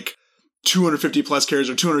get 250 plus carries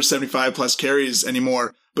or 275 plus carries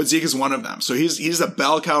anymore. But Zeke is one of them. So he's a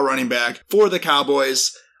bell cow running back for the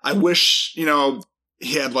Cowboys. I wish, he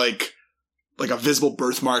had a visible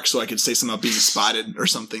birthmark so I could say something about being spotted or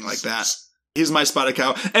something like that. He's my Spotted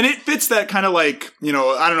Cow. And it fits that kind of I don't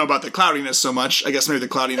know about the cloudiness so much. I guess maybe the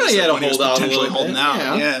cloudiness he was potentially holding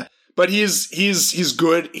out. Yeah. But he's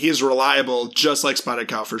good. He's reliable, just like Spotted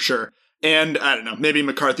Cow for sure. And I don't know, maybe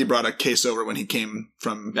McCarthy brought a case over when he came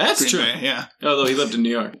from Green true. Bay. Yeah. Although he lived in New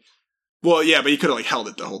York. Well, yeah, but he could have held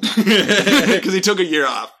it the whole time. Because he took a year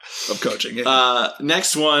off of coaching. Yeah.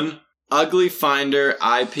 Next one, Ugly Finder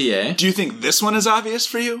IPA. Do you think this one is obvious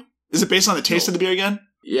for you? Is it based on the taste of the beer again?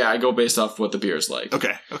 Yeah, I go based off what the beer is like.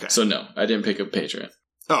 Okay. So no, I didn't pick up Patriot.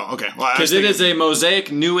 Oh, okay. Well, because it is a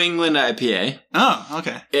Mosaic New England IPA. Oh,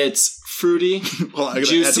 okay. It's fruity, well, I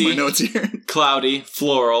juicy, add to my notes here. cloudy,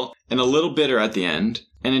 floral, and a little bitter at the end.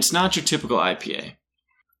 And it's not your typical IPA.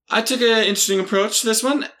 I took an interesting approach to this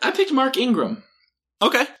one. I picked Mark Ingram.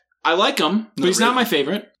 Okay. I like him, but he's not my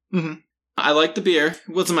favorite. Mm-hmm. I like the beer.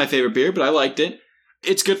 It wasn't my favorite beer, but I liked it.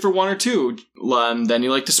 it's good for one or two. Then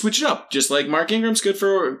you like to switch it up. Just like Mark Ingram's good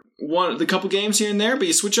for the couple games here and there, but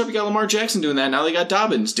you switch up, you got Lamar Jackson doing that. Now they got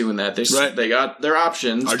Dobbins doing that. They got their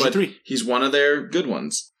options, RG3. but he's one of their good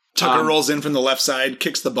ones. Tucker rolls in from the left side,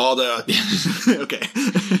 kicks the ball to... Okay.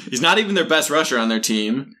 He's not even their best rusher on their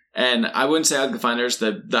team, and I wouldn't say Ugly Finder's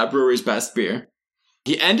that brewery's best beer.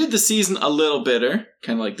 He ended the season a little bitter,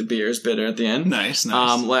 kind of like the beer is bitter at the end. Nice.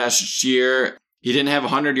 Last year, he didn't have a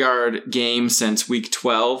 100-yard game since week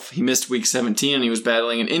 12. He missed week 17, and he was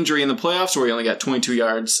battling an injury in the playoffs where he only got 22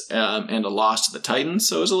 yards and a loss to the Titans,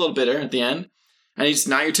 so it was a little bitter at the end. And he's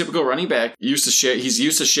not your typical running back. He's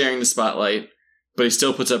used to sharing the spotlight, but he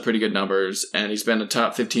still puts up pretty good numbers, and he's been a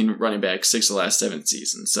top 15 running back 6 of the last 7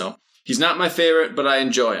 seasons. So he's not my favorite, but I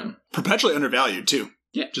enjoy him. Perpetually undervalued, too.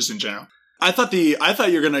 Yeah. Just in general. I thought you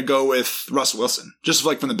were going to go with Russell Wilson, just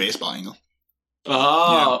like from the baseball angle.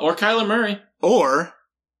 Oh, yeah. Or Kyler Murray. Or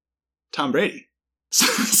Tom Brady.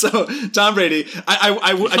 So Tom Brady,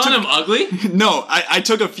 I took him ugly? No, I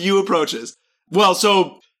took a few approaches. Well,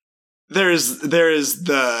 so there is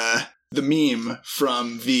the meme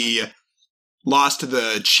from the loss to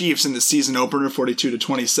the Chiefs in the season opener,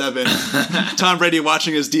 42-27. Tom Brady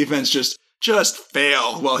watching his defense just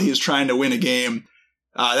fail while he was trying to win a game.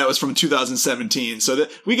 That was from 2017. So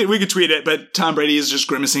we could tweet it, but Tom Brady is just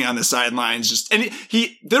grimacing on the sidelines.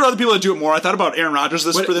 There are other people that do it more. I thought about Aaron Rodgers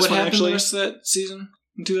for this one, actually. What happened the rest of that season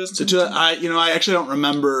in 2017? I actually don't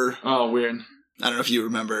remember. Oh, weird. I don't know if you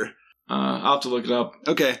remember. I'll have to look it up.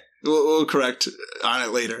 Okay. We'll correct on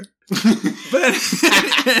it later. But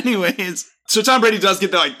anyways, so Tom Brady does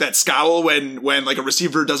get that scowl when like a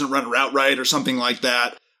receiver doesn't run a route right or something like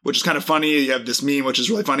that, which is kind of funny. You have this meme, which is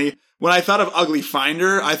really funny. When I thought of Ugly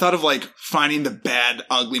Finder, I thought of like finding the bad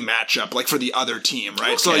ugly matchup, like for the other team,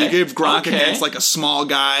 right? Okay. So you give Gronk against like a small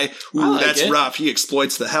guy. Ooh, that's rough. He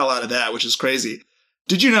exploits the hell out of that, which is crazy.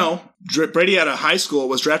 Did you know Brady out of high school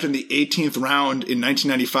was drafted in the 18th round in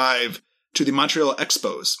 1995 to the Montreal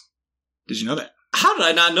Expos? Did you know that? How did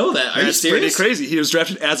I not know that? Are you serious? Pretty crazy. He was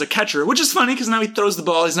drafted as a catcher, which is funny because now he throws the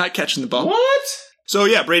ball. He's not catching the ball. What? So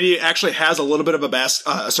yeah, Brady actually has a little bit of a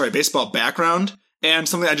baseball background. And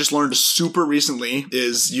something I just learned super recently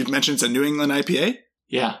is you've mentioned it's a New England IPA.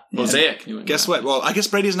 Yeah, Mosaic. New England. Guess what? Well, I guess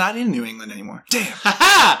Brady's not in New England anymore. Damn.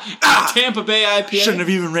 Ha-ha! Tampa Bay IPA. Shouldn't have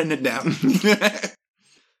even written it down.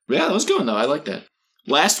 Yeah, that was good though. I like that.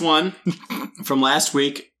 Last one from last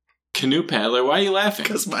week, Canoe Paddler. Why are you laughing?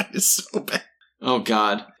 Because mine is so bad. Oh,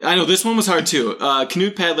 God. I know, this one was hard too.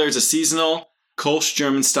 Canoe Paddler is a seasonal Kolsch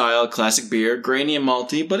German style classic beer, grainy and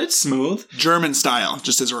malty, but it's smooth. German style,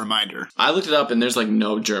 just as a reminder. I looked it up and there's like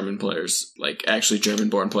no German players, like actually German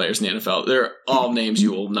born players in the NFL. They're all names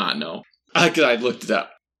you will not know. I looked it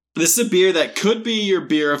up. This is a beer that could be your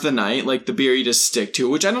beer of the night, like the beer you just stick to,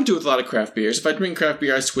 which I don't do with a lot of craft beers. If I drink craft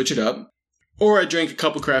beer, I switch it up. Or I drink a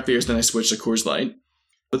couple craft beers, then I switch to Coors Light.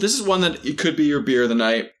 But this is one that it could be your beer of the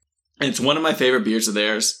night. And it's one of my favorite beers of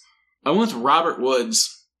theirs. I went with Robert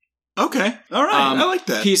Woods. Okay. All right. I like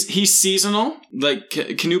that. He's seasonal. Like,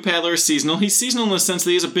 Canoe Paddler is seasonal. He's seasonal in the sense that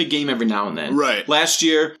he has a big game every now and then. Right. Last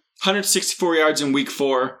year, 164 yards in week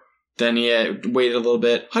 4. Then he waited a little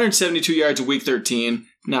bit. 172 yards in week 13.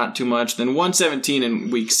 Not too much. Then 117 in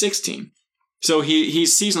week 16. So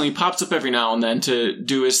he's seasonal. He pops up every now and then to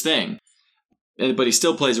do his thing. But he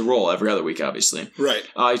still plays a role every other week, obviously. Right.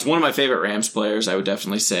 He's one of my favorite Rams players, I would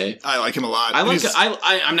definitely say. I like him a lot.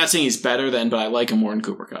 I'm not saying he's better than, but I like him more than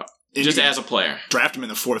Cooper Kupp. Just as a player. Draft him in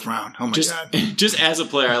the 4th round. Oh my God. Just as a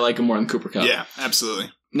player, I like him more than Cooper Kupp. Yeah, absolutely.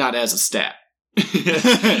 Not as a stat.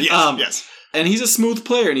 Yes. And he's a smooth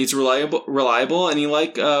player, and he's reliable, and you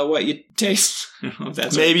like what you taste.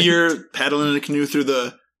 That's maybe you're paddling in a canoe through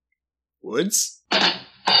the woods?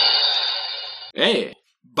 Hey.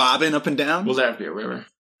 Bobbing up and down? Well, that would be a river.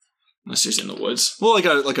 Unless you're in the woods. Well,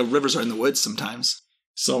 like a rivers are in the woods sometimes.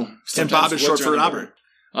 So, and Bob is short for Robert.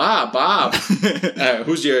 Ah, Bob.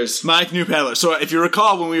 Who's yours? My Canoe Paddler. So if you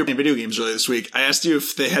recall when we were playing video games earlier this week, I asked you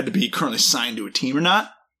if they had to be currently signed to a team or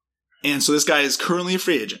not. And so this guy is currently a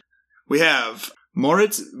free agent. We have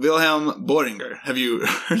Moritz Wilhelm Boehringer. Have you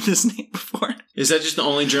heard this name before? Is that just the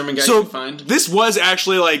only German guy you can find? This was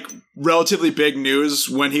actually like relatively big news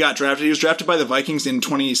when he got drafted. He was drafted by the Vikings in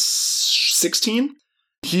 2016.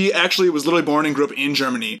 He actually was literally born and grew up in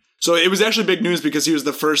Germany. So it was actually big news because he was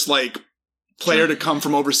the first player to come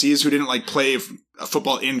from overseas who didn't play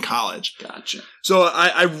football in college. Gotcha. So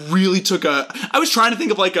I really took I was trying to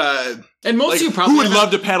think of and most of you probably who would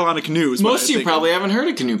love to paddle on a canoe. Most of you probably haven't heard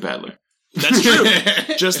of Canoe Paddler. That's true.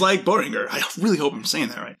 Just like Boehringer. I really hope I'm saying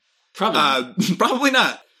that right. Probably. Probably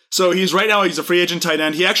not. So he's a free agent tight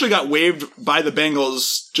end. He actually got waived by the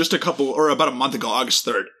Bengals about a month ago, August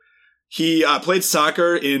 3rd. He played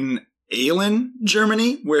soccer in Aalen,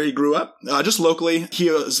 Germany, where he grew up, just locally.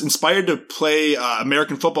 He was inspired to play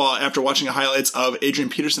American football after watching highlights of Adrian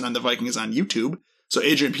Peterson on the Vikings on YouTube. So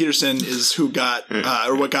Adrian Peterson is who got,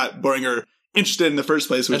 or what got Boringer interested in the first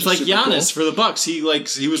place. It's like Giannis for the Bucks. He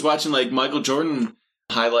was watching like Michael Jordan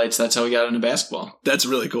highlights. That's how he got into basketball. That's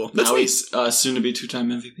really cool. Now he's soon to be 2-time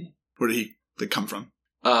MVP. Where did he come from?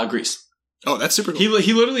 Greece. Oh, that's super cool.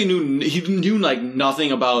 He literally knew like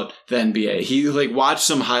nothing about the NBA. He like watched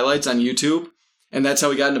some highlights on YouTube, and that's how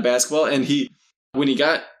he got into basketball. And when he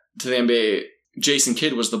got to the NBA, Jason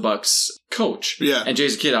Kidd was the Bucks coach. Yeah, and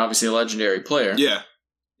Jason Kidd, obviously a legendary player. Yeah,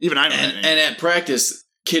 even I know that name. And at practice,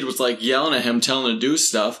 Kidd was like yelling at him, telling him to do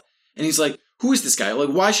stuff, and he's like, "Who is this guy? Like,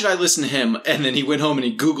 why should I listen to him?" And then he went home and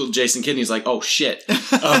he Googled Jason Kidd, and he's like, "Oh shit,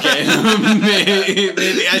 okay,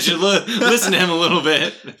 maybe I should listen to him a little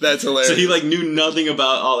bit." That's hilarious. So he like knew nothing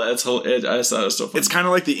about all that. I just thought it was so funny. It's kind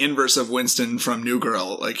of like the inverse of Winston from New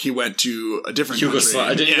Girl. Like he went to a different country.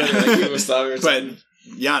 Yugoslavia, but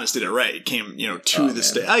Giannis did it right. He came, to the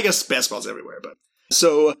state. I guess basketball's everywhere, but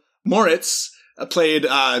so Moritz played.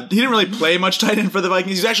 He didn't really play much tight end for the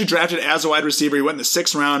Vikings. He was actually drafted as a wide receiver. He went in the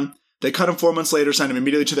 6th round. They cut him 4 months later, signed him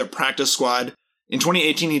immediately to their practice squad. In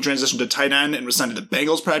 2018, he transitioned to tight end and was signed to the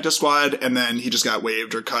Bengals practice squad, and then he just got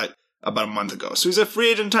waived or cut about a month ago. So he's a free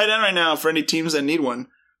agent tight end right now for any teams that need one.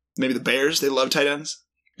 Maybe the Bears, they love tight ends.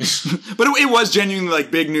 But it was genuinely like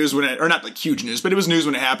big news or not like huge news, but it was news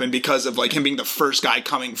when it happened because of like him being the first guy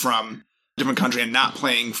coming from a different country and not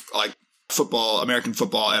playing like American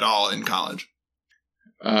football at all in college.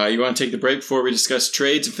 You want to take the break before we discuss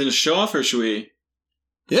trades and finish the show off, or should we?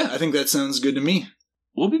 Yeah, I think that sounds good to me.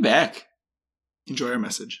 We'll be back. Enjoy our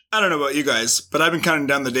message. I don't know about you guys, but I've been counting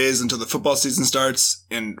down the days until the football season starts,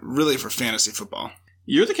 and really for fantasy football.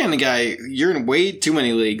 You're the kind of guy, you're in way too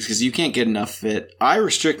many leagues because you can't get enough of it. I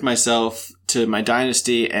restrict myself to my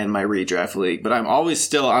Dynasty and my Redraft League, but I'm always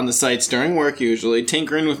still on the sites during work usually,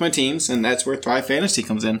 tinkering with my teams, and that's where Thrive Fantasy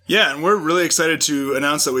comes in. Yeah, and we're really excited to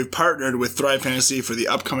announce that we've partnered with Thrive Fantasy for the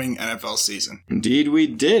upcoming NFL season. Indeed we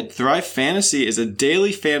did. Thrive Fantasy is a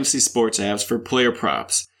daily fantasy sports app for player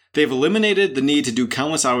props. They've eliminated the need to do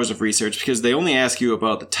countless hours of research because they only ask you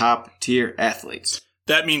about the top-tier athletes.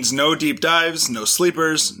 That means no deep dives, no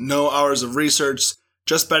sleepers, no hours of research,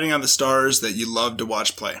 just betting on the stars that you love to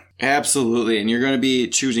watch play. Absolutely, and you're going to be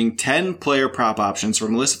choosing 10 player prop options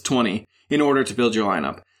from a list of 20 in order to build your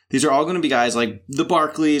lineup. These are all going to be guys like the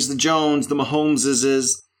Barkleys, the Jones, the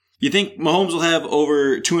Mahomeses. You think Mahomes will have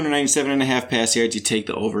over 297.5 pass yards, you take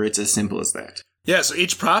the over. It's as simple as that. Yeah, so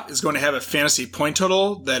each prop is going to have a fantasy point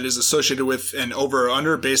total that is associated with an over or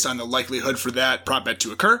under based on the likelihood for that prop bet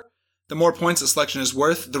to occur. The more points a selection is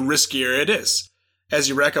worth, the riskier it is. As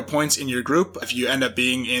you rack up points in your group, if you end up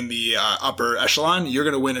being in the upper echelon, you're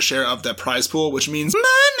going to win a share of the prize pool, which means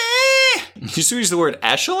money! You just used the word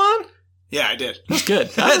echelon? Yeah, I did. That's good.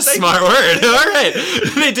 That's a smart word. All right.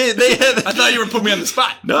 I thought you were putting me on the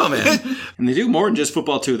spot. No, man. And they do more than just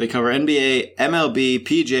football, too. They cover NBA, MLB,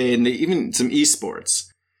 PJ, and even some esports.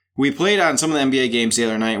 We played on some of the NBA games the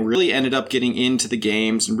other night and really ended up getting into the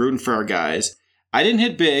games and rooting for our guys. I didn't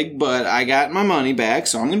hit big, but I got my money back,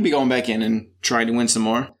 so I'm going to be going back in and trying to win some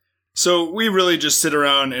more. So we really just sit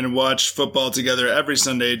around and watch football together every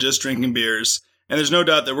Sunday, just drinking beers. And there's no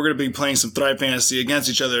doubt that we're going to be playing some Thrive Fantasy against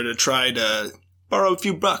each other to try to borrow a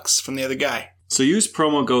few bucks from the other guy. So use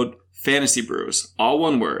promo code FANTASYBREWS, all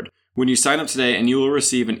one word, when you sign up today, and you will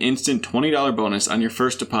receive an instant $20 bonus on your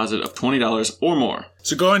first deposit of $20 or more.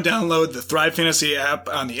 So go and download the Thrive Fantasy app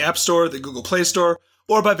on the App Store, the Google Play Store,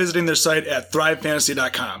 or by visiting their site at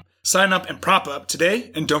thrivefantasy.com. Sign up and prop up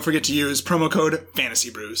today, and don't forget to use promo code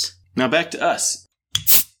FANTASYBREWS. Now back to us.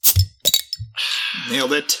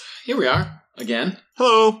 Nailed it. Here we are, again.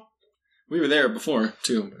 Hello. We were there before,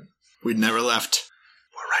 too. We'd never left.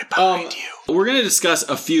 We're right behind you. We're going to discuss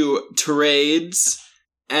a few trades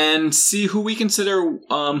and see who we consider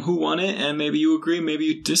who won it, and maybe you agree, maybe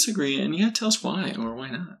you disagree, and you got to tell us why or why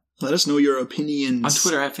not. Let us know your opinions. On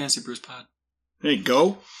Twitter at FantasyBrewsPod. There you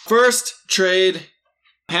go. First trade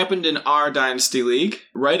happened in our Dynasty League.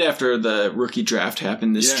 Right after the rookie draft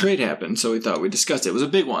happened, this trade happened, so we thought we'd discuss it. It was a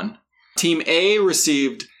big one. Team A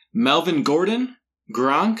received Melvin Gordon,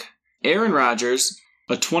 Gronk, Aaron Rodgers,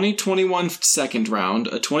 a 2021 second round,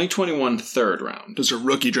 a 2021 third round. Those are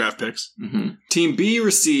rookie draft picks. Mm-hmm. Team B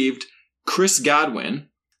received Chris Godwin,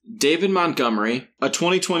 David Montgomery, a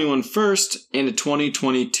 2021 first, and a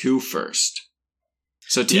 2022 first.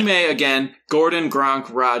 So Team A, again, Gordon,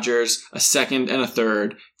 Gronk, Rodgers, a second and a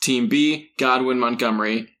third. Team B, Godwin,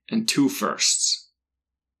 Montgomery, and 2 firsts.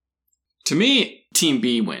 To me, Team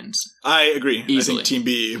B wins. I agree. Easily. I think Team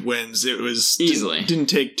B wins. It was Easily. Didn't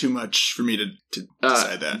take too much for me to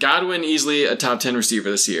decide that. Godwin, easily a top 10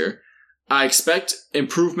 receiver this year. I expect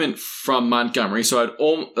improvement from Montgomery. So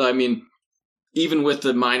even with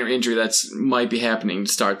the minor injury that's might be happening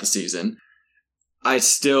to start the season, I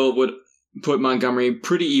still would put Montgomery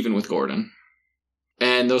pretty even with Gordon.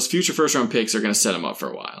 And those future first-round picks are going to set him up for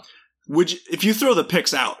a while. If you throw the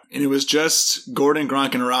picks out and it was just Gordon,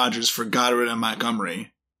 Gronk, and Rodgers for Godwin and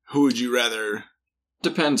Montgomery, who would you rather?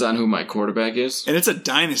 Depends on who my quarterback is. And it's a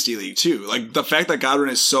dynasty league, too. Like, the fact that Godwin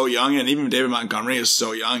is so young and even David Montgomery is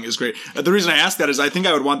so young is great. The reason I ask that is I think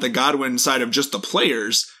I would want the Godwin side of just the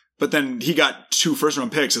players, but then he got 2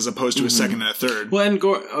 first-round picks as opposed to a second and a third. Well, and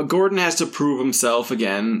Gordon has to prove himself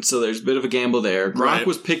again, so there's a bit of a gamble there. Gronk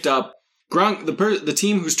was picked up. Gronk, the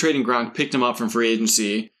team who's trading Gronk picked him up from free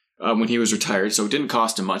agency when he was retired, so it didn't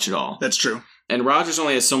cost him much at all. That's true. And Rodgers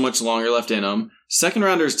only has so much longer left in him. Second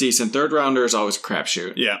rounder is decent. Third rounder is always a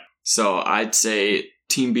crapshoot. Yeah. So I'd say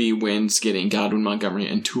Team B wins getting Godwin, Montgomery,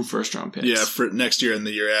 and 2 first-round picks. Yeah, for next year and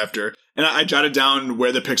the year after. And I jotted down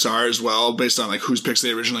where the picks are as well, based on like whose picks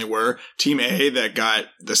they originally were. Team A that got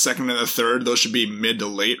the second and the third, those should be mid to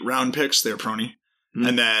late round picks. They're prony. Mm-hmm.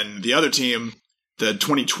 And then the other team, the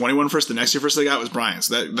 2021 first, the next year first they got was Brian.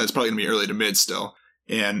 So that's probably going to be early to mid still.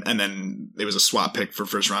 And then there was a swap pick for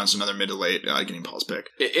first round, so another mid to late, getting Paul's pick.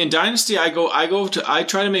 In Dynasty, I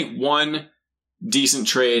try to make one decent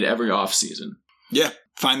trade every offseason. Yeah.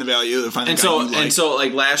 Find the value, find the guy you like. And so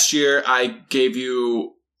like last year I gave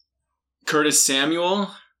you Curtis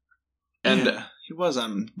Samuel and yeah, he was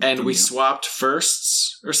on and we swapped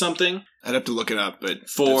firsts or something. I'd have to look it up, but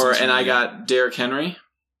I got Derrick Henry.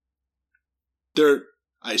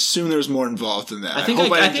 I assume there's more involved than that. I think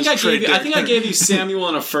I gave you Samuel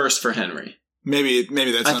and a first for Henry. Maybe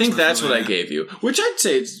that's. I think that's what I gave you, which I'd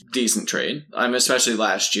say is a decent trade. Especially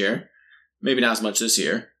last year, maybe not as much this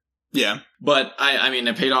year. Yeah, but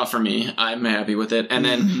it paid off for me. I'm happy with it. And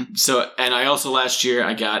then and I also last year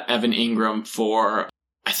I got Evan Ingram for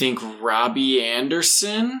I think Robbie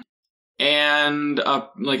Anderson and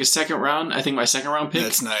a second round. I think my second round pick.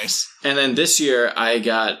 That's nice. And then this year I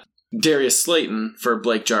got Darius Slayton for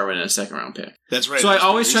Blake Jarwin and a second round pick. That's right. So I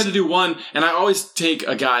always try to do one, and I always take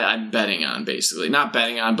a guy I'm betting on, basically. Not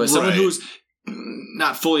betting on, but someone who's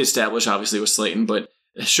not fully established, obviously, with Slayton, but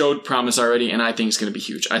showed promise already, and I think it's going to be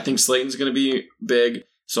huge. I think Slayton's going to be big,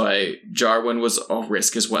 so Jarwin was a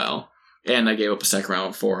risk as well, and I gave up a second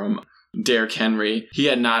round for him. Derrick Henry, he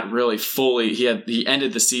had not really fully, he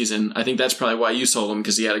ended the season. I think that's probably why you sold him,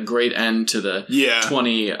 because he had a great end to the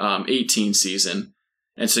 2018 season.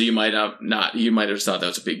 And so you might have thought that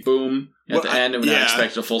was a big boom at the end and not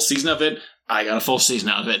expected a full season of it. I got a full season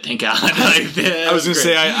out of it, thank God. I was going to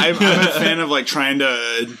say, I'm a fan of trying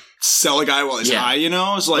to sell a guy while he's high,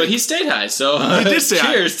 It's but he stayed high, so he did stay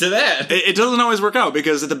cheers high. To that. It doesn't always work out,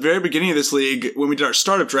 because at the very beginning of this league, when we did our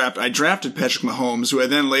startup draft, I drafted Patrick Mahomes, who I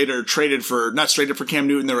then later not traded for Cam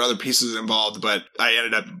Newton. There were other pieces involved, but I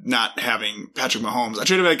ended up not having Patrick Mahomes. I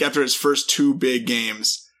traded after his first 2 big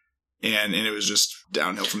games. And it was just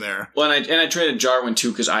downhill from there. Well, and I traded Jarwin too,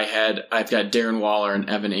 because I've got Darren Waller and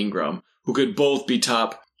Evan Ingram, who could both be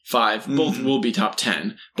top 5. Mm-hmm. Both will be top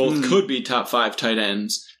 10. Both could be top 5 tight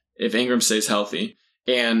ends if Ingram stays healthy.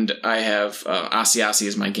 And I have Asiasi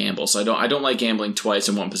as my gamble, so I don't like gambling twice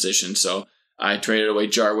in one position. So I traded away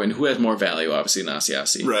Jarwin, who has more value, obviously, than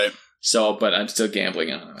Asiasi. Right. So, but I'm still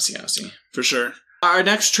gambling on Asiasi for sure. Our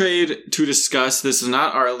next trade to discuss. This is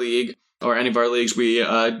not our league. Or any of our leagues. We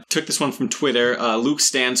took this one from Twitter. Luke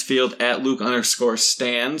Stansfield at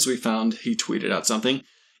Luke_Stans. We found he tweeted out something.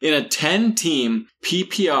 In a 10-team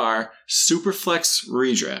PPR Superflex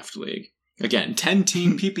Redraft League. Again,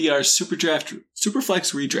 10-team PPR Superflex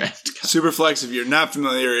Redraft. Superflex, if you're not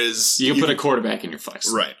familiar, is... You can put a quarterback in your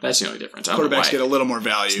flex. Right. That's the only difference. Quarterbacks get a little more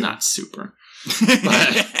value. It's not super.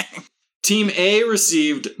 But Team A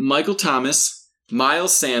received Michael Thomas,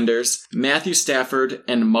 Miles Sanders, Matthew Stafford,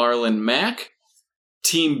 and Marlon Mack.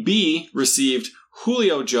 Team B received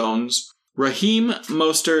Julio Jones, Raheem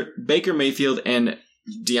Mostert, Baker Mayfield, and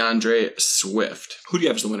DeAndre Swift. Who do you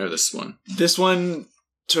have as the winner of this one? This one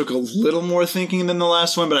took a little more thinking than the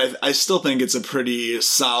last one, but I still think it's a pretty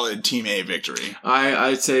solid Team A victory.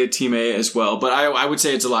 I'd say Team A as well, but I would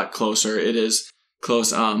say it's a lot closer. It is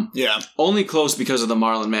close. Only close because of the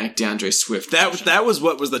Marlon Mack, DeAndre Swift. That was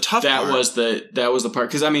what was the tough part. That was the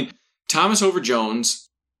part, because Thomas over Jones,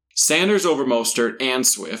 Sanders over Mostert and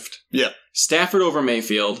Swift. Yeah. Stafford over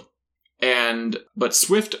Mayfield, but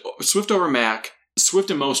Swift over Mack.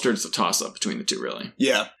 Swift and Mostert is a toss up between the two, really.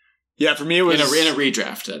 Yeah. Yeah, for me it was... In a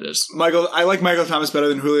redraft, that is. I like Michael Thomas better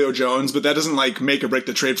than Julio Jones, but that doesn't like make or break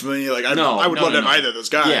the trade for me. Like I would love to have either of those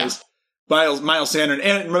guys. Yeah. Miles Sanders,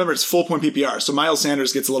 and remember it's full point PPR, so Miles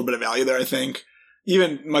Sanders gets a little bit of value there, I think.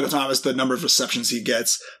 Even Michael Thomas, the number of receptions he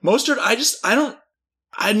gets. Mostert,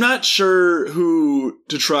 I'm not sure who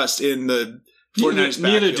to trust in the 49ers backfield.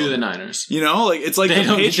 Neither do the Niners. You know, like it's like they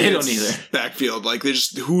the Patriots they don't either. backfield. Like they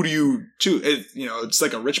just, who do you choose? It's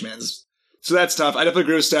like a rich man's. So that's tough. I definitely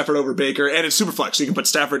agree with Stafford over Baker, and it's super flex. So you can put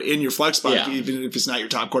Stafford in your flex spot even if it's not your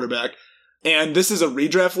top quarterback. And this is a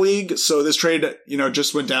redraft league, so this trade,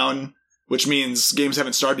 just went down, which means games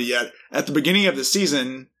haven't started yet. At the beginning of the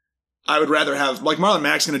season, I would rather have, like, Marlon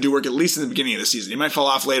Mack's going to do work at least in the beginning of the season. He might fall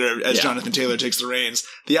off later as Jonathan Taylor takes the reins.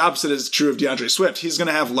 The opposite is true of DeAndre Swift. He's going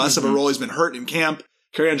to have less of a role. He's been hurt in camp.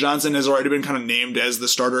 Kerryon Johnson has already been kind of named as the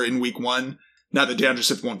starter in week 1. Not that DeAndre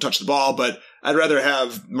Swift won't touch the ball, but I'd rather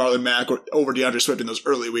have Marlon Mack over DeAndre Swift in those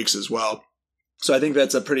early weeks as well. So I think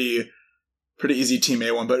that's a pretty easy Team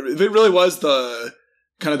A one. But it really was the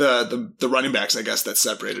kind of the running backs, I guess, that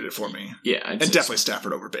separated it for me. Yeah. And definitely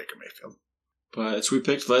Stafford over Baker Mayfield. But it's we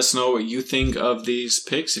picked. Let us know what you think of these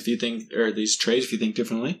picks, if you think, or these trades, if you think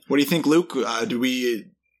differently. What do you think, Luke? Do we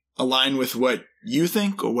align with what you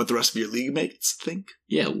think or what the rest of your league mates think?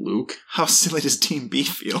 Yeah, Luke. How silly does Team B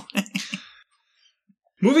feel?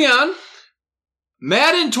 Moving on.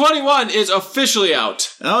 Madden 21 is officially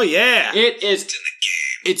out. Oh, yeah. It is.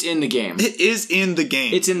 It's in the game. It is in the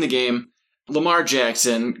game. It's in the game. Lamar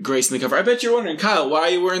Jackson gracing the cover. I bet you're wondering, Kyle, why are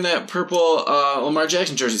you wearing that purple Lamar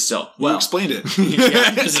Jackson jersey still? Well, you explained it.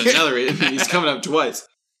 Yeah, this is another reason. He's coming up twice.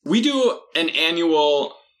 We do an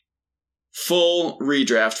annual full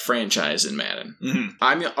redraft franchise in Madden. Mm-hmm.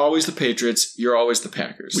 I'm always the Patriots. You're always the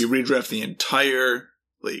Packers. We redraft the entire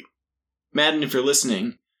league. Madden, if you're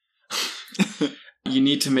listening, you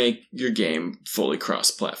need to make your game fully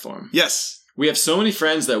cross-platform. Yes. We have so many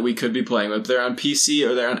friends that we could be playing with. They're on PC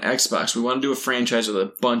or they're on Xbox. We want to do a franchise with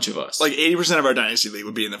a bunch of us. Like 80% of our Dynasty League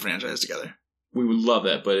would be in the franchise together. We would love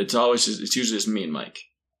that, but it's usually just me and Mike.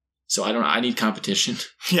 So I need competition.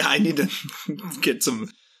 Yeah, I need to get some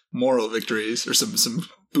moral victories or some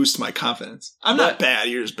boost my confidence. I'm not bad.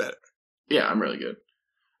 You're just better. Yeah, I'm really good.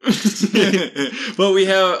 But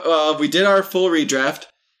we did our full redraft.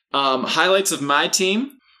 Highlights of my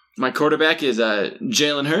team. My quarterback is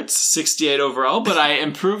Jalen Hurts, 68 overall, but I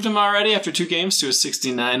improved him already after 2 games to a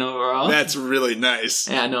 69 overall. That's really nice.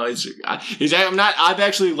 Yeah, no, I'm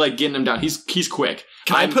actually like getting him down. He's quick.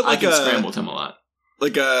 I scrambled him a lot.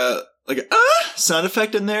 Like a sound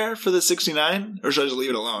effect in there for the 69, or should I just leave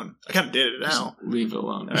it alone? I kind of did it now. Just leave it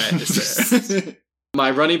alone. All right, it's there.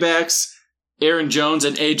 My running backs, Aaron Jones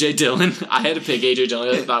and A.J. Dillon. I had to pick A.J. Dillon.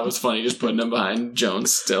 I thought it was funny just putting him behind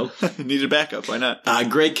Jones still. Needed backup. Why not?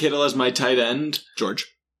 Greg Kittle as my tight end. George.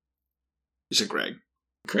 You said Greg.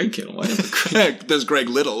 Greg Kittle. Why Greg? There's Greg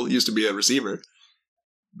Little. Used to be a receiver.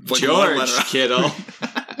 George Kittle.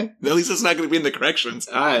 At least it's not going to be in the corrections.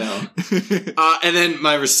 I know. And then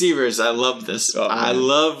my receivers. I love this. Oh, I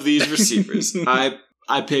love these receivers. I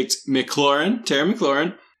picked Terry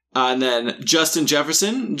McLaurin. And then Justin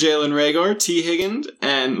Jefferson, Jalen Reagor, T. Higgins,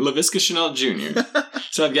 and Laviska Shenault Jr.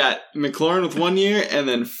 So I've got McLaurin with 1 year and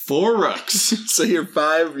then 4 rooks. So your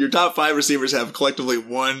top 5 receivers have collectively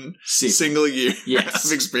 1 single year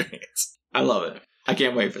of experience. I love it. I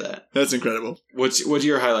can't wait for that. That's incredible. What's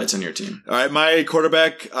your highlights on your team? All right, my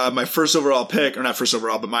quarterback, my first overall pick, or not first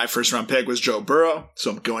overall, but my first round pick was Joe Burrow.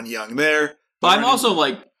 So I'm going young there. But I'm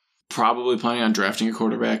also probably planning on drafting a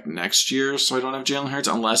quarterback next year, so I don't have Jalen Hurts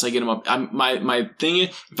unless I get him up. My thing is,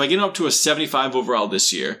 if I get him up to a 75 overall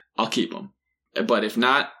this year, I'll keep him. But if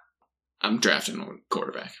not, I'm drafting a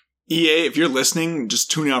quarterback. EA, if you're listening, just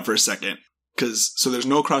tune out for a second. So there's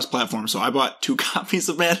no cross-platform, so I bought 2 copies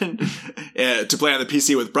of Madden to play on the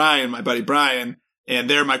PC with Brian, my buddy Brian, and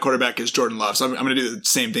there my quarterback is Jordan Love. So I'm going to do the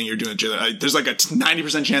same thing you're doing, Jalen. There's like a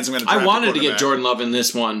 90% chance I'm going to draft I wanted to get Jordan Love in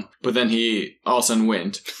this one, but then he all of a sudden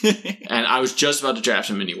went. And I was just about to draft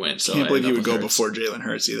him and he went. So I can't believe he would go before Jalen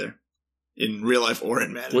Hurts either, in real life or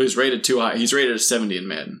in Madden. Well, he's rated too high. He's rated a 70 in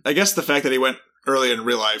Madden. I guess the fact that he went early in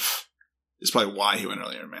real life is probably why he went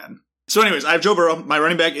earlier in Madden. So anyways, I have Joe Burrow. My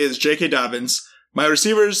running back is J.K. Dobbins. My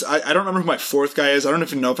receivers, I don't remember who my 4th guy is. I don't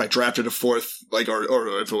even know if I drafted a 4th,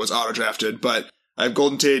 or if it was auto-drafted, but I have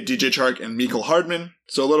Golden Tate, DJ Chark, and Mecole Hardman.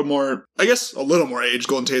 So a little more age.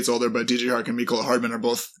 Golden Tate's older, but DJ Chark and Mecole Hardman are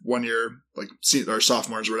both 1 year, or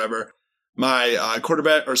sophomores or whatever. My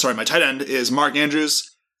my tight end is Mark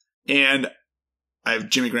Andrews, and I have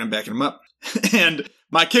Jimmy Graham backing him up. And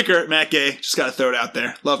my kicker, Matt Gay, just got to throw it out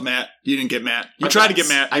there. Love Matt. You didn't get Matt. You tried to get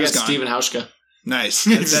Matt. I got Steven Hauschka. Nice.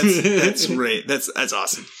 That's great. That's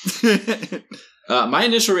awesome. My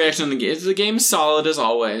initial reaction on the game is the game is solid as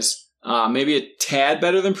always. Maybe a tad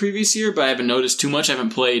better than previous year, but I haven't noticed too much. I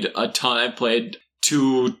haven't played a ton. I've played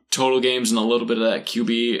 2 total games and a little bit of that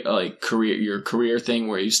QB your career thing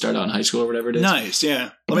where you start out in high school or whatever it is. Nice,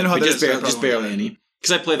 yeah. Let me know how that is. Just barely any.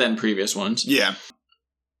 Because I played that in previous ones. Yeah.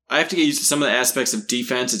 I have to get used to some of the aspects of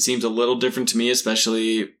defense. It seems a little different to me,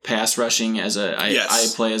 especially pass rushing. I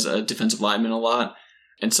play as a defensive lineman a lot.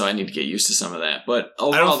 And so I need to get used to some of that. But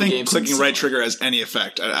overall, I don't think clicking right trigger has any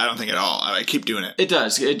effect. I don't think at all. I keep doing it. It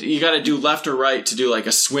does. You got to do left or right to do like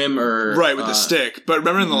a swim or... Right, with the stick. But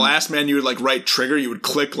remember in the last man, you would like right trigger, you would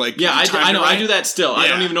click like... Yeah, I know. Right? I do that still. Yeah, I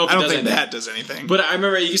don't even know if it does anything. I don't think that does anything. But I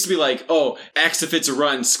remember it used to be like, X if it's a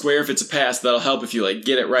run, square if it's a pass. That'll help if you like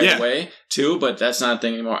get it right away too. But that's not a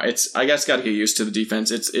thing anymore. I guess got to get used to the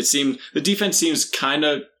defense. The defense seems kind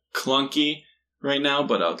of clunky right now,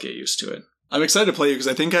 but I'll get used to it. I'm excited to play you because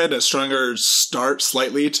I think I had a stronger start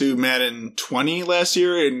slightly to Madden 20 last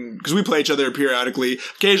year, and because we play each other periodically,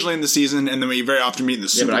 occasionally in the season, and then we very often meet in the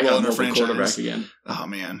Super Bowl in our franchise. Quarterback again. Oh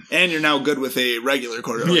man! And you're now good with a regular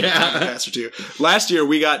quarterback. Yeah, passer too. Last year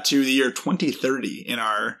we got to the year 2030 in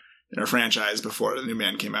our franchise before the new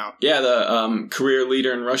man came out. Yeah, the career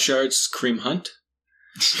leader in rush yards, Kareem Hunt.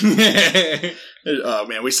 Oh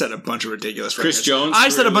man, we set a bunch of ridiculous records. Chris Jones. I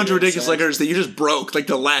set a bunch of ridiculous records that you just broke like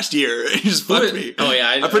the last year. You just fucked me. Oh yeah,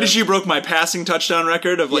 I'm pretty sure you broke my passing touchdown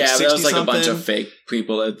record of like 60 that was like something. a bunch of fake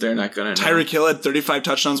people that they're not gonna know. Tyreek Hill had 35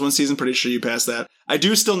 touchdowns one season. Pretty sure you passed that. I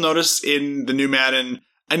do still notice in the new Madden.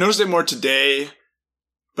 I noticed it more today,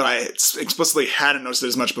 but I explicitly hadn't noticed it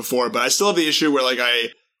as much before. But I still have the issue where like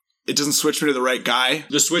it doesn't switch me to the right guy.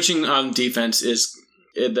 The switching on defense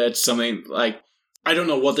that's something like. I don't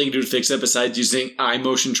know what they can do to fix that besides using eye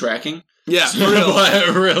motion tracking. Yeah, for real.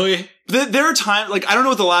 Really? There are times, like, I don't know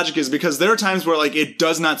what the logic is because there are times where, like, it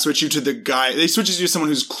does not switch you to the guy. It switches you to someone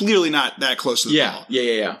who's clearly not that close to the ball.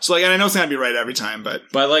 Yeah. So, like, and I know it's not going to be right every time, but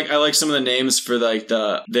I like some of the names for, like,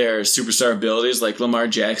 their superstar abilities. Like, Lamar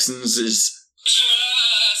Jackson's is...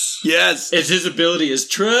 Yes. His ability is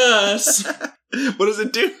trust. What does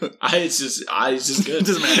it do? It's just good. It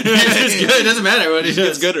doesn't matter. It's just good. It doesn't matter what he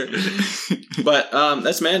does. It's gooder. But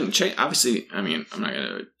that's Madden. Obviously, I mean, I'm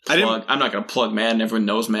not gonna plug Madden. Everyone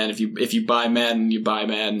knows Madden. If you buy Madden, you buy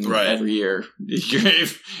Madden every year.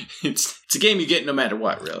 It's a game you get no matter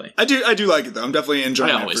what, really. I do like it though. I'm definitely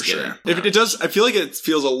enjoying it for sure. If it does, I feel like it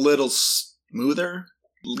feels a little smoother.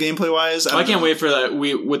 Gameplay wise, I can't wait for that.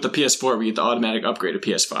 With the PS4, we get the automatic upgrade to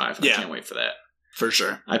PS5. I can't wait for that. For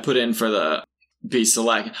sure. I put in for the be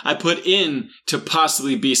selected. I put in to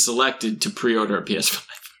possibly be selected to pre-order a PS5.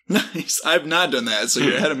 Nice. I've not done that, so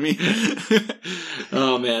you're ahead of me.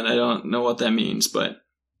 Oh man, I don't know what that means, but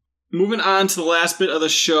moving on to the last bit of the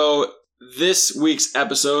show, this week's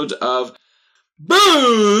episode of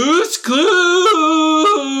Booze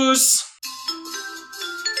Clues.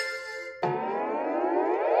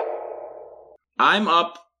 I'm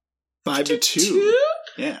up 5-2.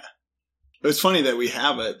 Yeah. It was funny that we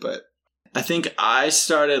have it, but... I think I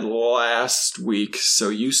started last week, so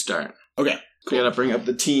you start. Okay, cool. I gotta bring up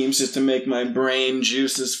the teams just to make my brain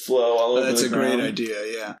juices flow all over That's a great idea,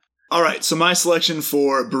 yeah. All right, so my selection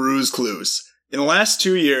for Booze Clues. In the last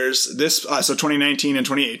 2 years, so 2019 and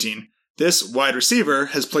 2018, this wide receiver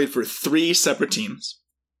has played for 3 separate teams.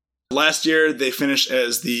 Last year, they finished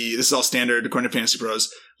as this is all standard according to Fantasy Pros.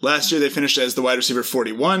 Last year, they finished as the wide receiver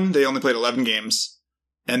 41. They only played 11 games.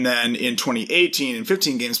 And then in 2018, in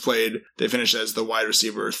 15 games played, they finished as the wide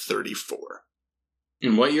receiver 34.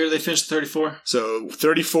 In what year did they finish 34? So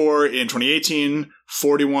 34 in 2018,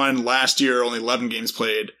 41 last year, only 11 games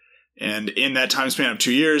played. And in that time span of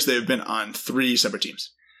 2 years, they've been on 3 separate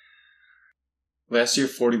teams. Last year,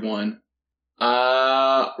 41.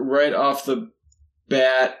 Right off the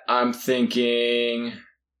bat, I'm thinking...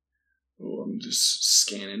 Oh, I'm just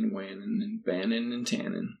scanning, Wannon, and Bannon, and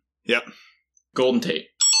Tannen. Yep. Golden Tate.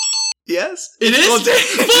 Yes. It is? Golden Tate.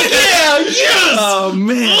 Fuck yeah! Yes! Oh,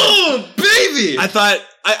 man. Oh, baby!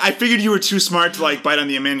 I figured you were too smart to, like, bite on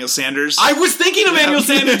the Emmanuel Sanders. I was thinking Emmanuel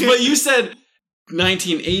Sanders, but you said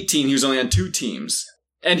 1918, he was only on 2 teams.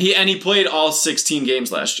 And he played all 16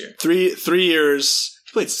 games last year. 3 years.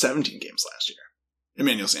 He played 17 games last year.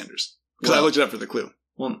 Emmanuel Sanders. Because I looked it up for the clue.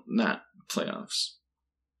 Well, not playoffs.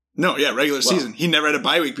 No, yeah, regular season. He never had a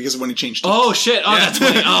bye week because of when he changed teams. Oh shit! Oh, yeah. That's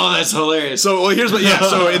funny. Oh, that's hilarious. So here's what. Yeah,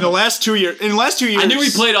 so in the last 2 years, I knew he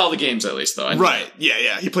played all the games at least, though. Right?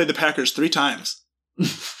 Yeah. He played the Packers 3 times.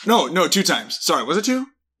 No, 2 times. Sorry, was it 2?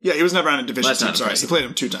 Yeah, he was never on a division team. Sorry, he played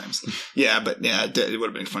them 2 times. Yeah, but yeah, it would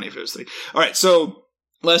have been funny if it was 3. All right, so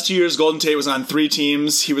last 2 years, Golden Tate was on 3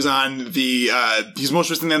 teams. He was on he's most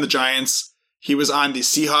recently on the Giants. He was on the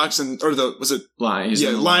Seahawks Lions?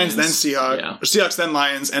 Yeah, Lions, then Seahawks. Yeah. Or Seahawks, then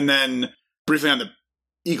Lions, and then briefly on the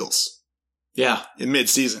Eagles. Yeah. In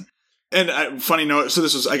mid-season. And funny note, so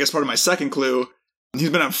this was, I guess, part of my second clue. He's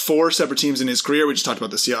been on 4 separate teams in his career. We just talked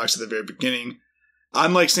about the Seahawks at the very beginning.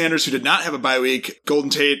 Unlike Sanders, who did not have a bye week, Golden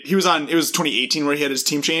Tate, it was 2018 where he had his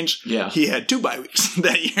team change. Yeah. He had 2 bye weeks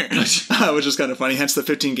that year, which is kind of funny, hence the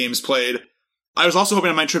 15 games played. I was also hoping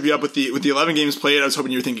I might trip you up with the 11 games played. I was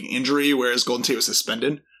hoping you were thinking injury, whereas Golden Tate was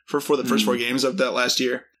suspended for the first 4 games of that last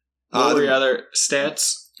year. What were your other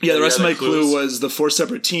stats? Yeah, the rest of my clue was the 4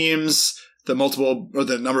 separate teams, the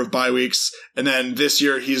number of bye weeks, and then this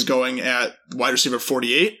year he's going at wide receiver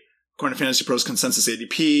 48, according to Fantasy Pros consensus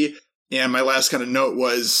ADP. And my last kind of note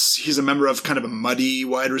was he's a member of kind of a muddy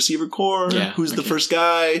wide receiver core. Yeah, who's the first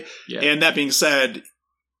guy? Yeah. And that being said,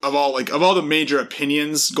 of all the major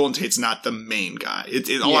opinions, Golden Tate's not the main guy.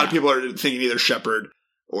 A lot of people are thinking either Shepard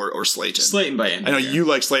or Slayton. Slayton by end of year. I know you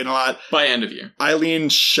like Slayton a lot. By end of year. I lean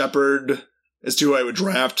Shepard as to who I would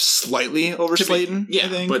draft slightly over Slayton. Yeah, I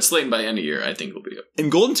think. But Slayton by end of year I think will be good.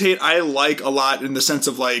 And Golden Tate I like a lot in the sense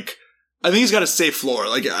of like, I think he's got a safe floor.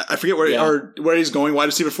 Like I forget where he's going, wide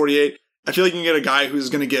receiver 48. I feel like you can get a guy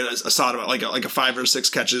who's going to get a solid amount, like a 5 or 6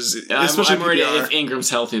 catches. Especially I'm worried if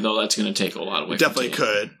Ingram's healthy, though, that's going to take a lot away. Definitely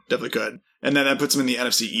could. And then that puts him in the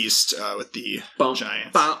NFC East with the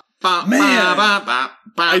Giants. I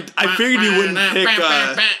figured you wouldn't pick.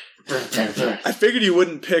 I figured you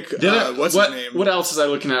wouldn't pick. What's his name? What else was I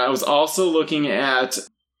looking at? I was also looking at.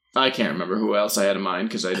 I can't remember who else I had in mind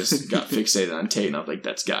because I just got fixated on Tate, and I was like,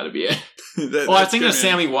 "That's got to be it." I was thinking of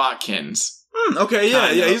Sammy Watkins. Okay,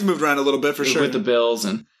 yeah, he's moved around a little bit for sure with the Bills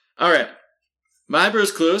and all right. My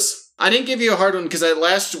Bruce Clues. I didn't give you a hard one because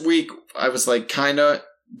last week I was like kind of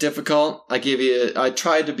difficult. I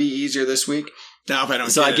tried to be easier this week. Now if I don't,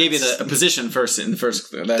 so I gave you the position first in the first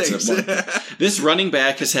clue. That's one. This running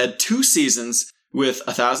back has had 2 seasons with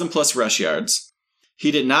 1,000+ rush yards.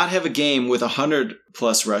 He did not have a game with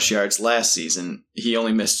 100+ rush yards last season. He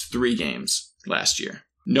only missed 3 games last year.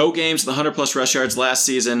 No games with 100+ rush yards last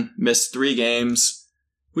season. Missed 3 games.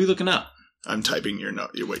 What are you looking up? I'm typing your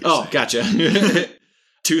note. What you're saying. Gotcha.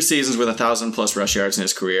 2 seasons with 1,000+ rush yards in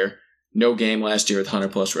his career. No game last year with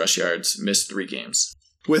 100+ rush yards. Missed 3 games.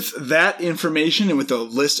 With that information and with the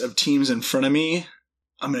list of teams in front of me,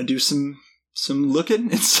 I'm going to do some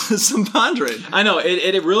looking and some pondering. I know.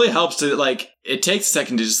 It really helps to, like, it takes a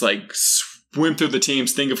second to just, like, swim through the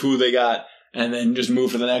teams, think of who they got, and then just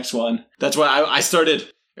move to the next one. That's why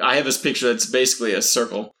I have this picture that's basically a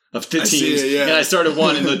circle of the teams. And I started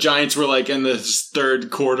one, and the Giants were like in the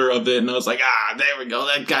 3rd quarter of it, and I was like, there we go.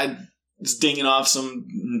 That guy is dinging off some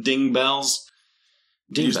ding bells.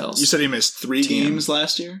 Bells. You said he missed 3 games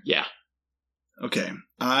last year? Yeah. Okay.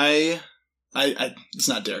 I it's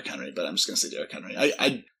not Derrick Henry, but I'm just going to say Derrick Henry.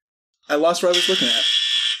 I lost what I was looking at.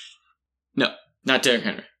 No, not Derrick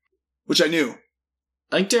Henry. Which I knew.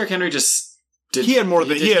 I think Derrick Henry just... Did he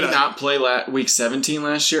not play week 17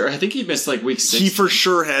 last year? I think he missed like week 16. He for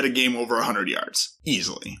sure had a game over 100 yards.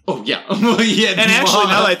 Easily. Oh, yeah. And actually,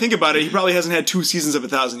 now that I think about it, he probably hasn't had 2 seasons of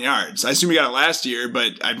 1,000 yards. I assume he got it last year,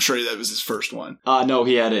 but I'm sure that was his first one. No,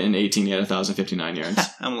 he had it in 18. He had 1,059 yards.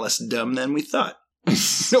 I'm less dumb than we thought.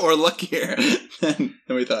 Or luckier than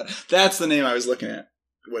we thought. That's the name I was looking at,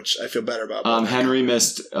 which I feel better about. Henry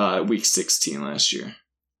missed week 16 last year.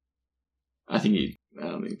 I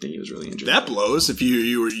don't even think he was really injured. That blows if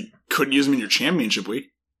you couldn't use him in your championship week.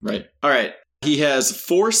 Right. All right. He has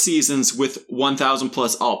 4 seasons with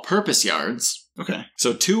 1,000+ all-purpose yards. Okay.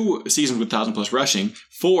 So 2 seasons with 1,000+ rushing,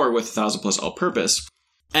 4 with 1,000+ all-purpose.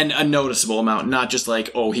 And a noticeable amount, not just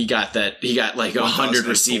like, he got like 100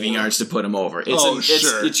 receiving yards to put him over.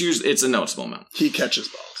 It's a noticeable amount. He catches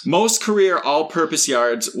balls. Most career all-purpose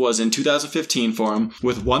yards was in 2015 for him,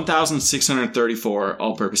 with 1,634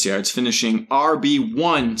 all-purpose yards, finishing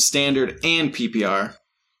RB1 standard and PPR.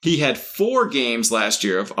 He had 4 games last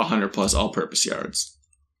year of 100+ all-purpose yards.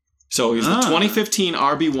 So he's the 2015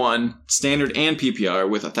 RB1 standard and PPR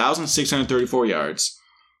with 1,634 yards.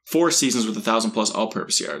 4 seasons with 1,000+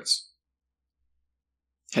 all-purpose yards.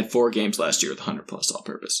 Had 4 games last year with 100+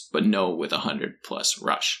 all-purpose, but no with 100+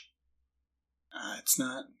 rush. It's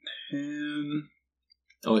not him.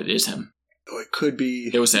 Oh, it is him. Oh, it could be.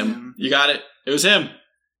 It was him. You got it. It was him.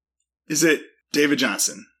 Is it David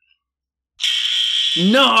Johnson?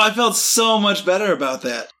 No, I felt so much better about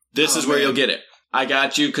that. This is where you'll get it. I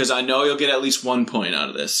got you because I know you'll get at least 1 point out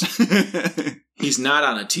of this. He's not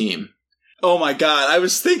on a team. Oh my god, I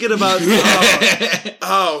was thinking about...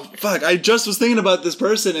 Oh, fuck. I just was thinking about this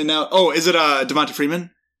person and now... Oh, is it Devonta Freeman?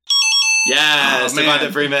 Yes,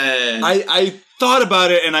 Devonta Freeman. I thought about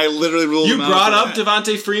it and I literally ruled him out. You brought up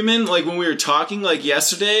Devonta Freeman like when we were talking like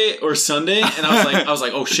yesterday or Sunday, and I was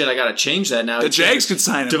like, oh shit, I gotta change that now. The Jags could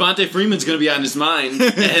sign him. Devonta Freeman's gonna be on his mind,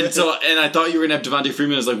 and I thought you were gonna have Devonta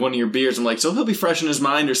Freeman as like one of your beers. I'm like, so he'll be fresh in his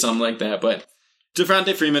mind or something like that, but.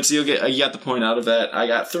 Devonta Freeman, so you got the point out of that. I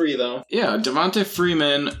got 3, though. Yeah, Devonta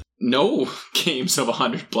Freeman, no games of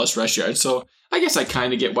 100-plus rush yards, so I guess I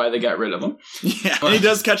kind of get why they got rid of him. Yeah, and he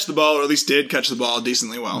does catch the ball, or at least did catch the ball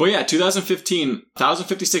decently well. But yeah, 2015,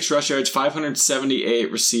 1,056 rush yards,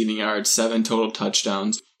 578 receiving yards, 7 total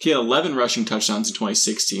touchdowns. He had 11 rushing touchdowns in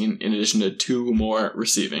 2016, in addition to 2 more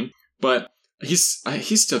receiving. But he's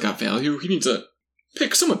still got value. He needs a...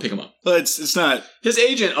 Someone pick him up. Well, it's not... His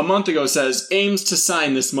agent a month ago says, aims to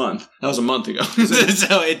sign this month. That was a month ago.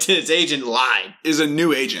 So his agent lied. Is a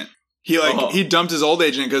new agent. He dumped his old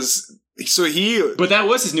agent because... But that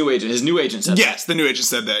was his new agent. His new agent said yes, the new agent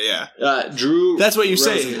said that, yeah. Drew That's what you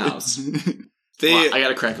Rosenhaus. say. I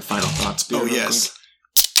gotta crack a final thoughts beer. Oh, yes.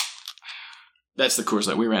 That's the Coors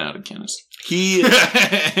Light. We ran out of cannons. The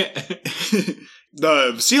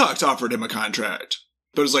Seahawks offered him a contract.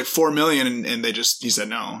 But it was like $4 million, and he said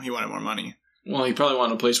no. He wanted more money. Well, he probably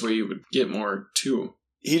wanted a place where you would get more too.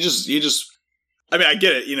 He just. I mean, I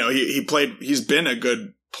get it. You know, he played. He's been a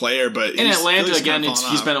good player, but in Atlanta again,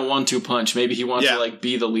 he's been a 1-2 punch. Maybe he wants to like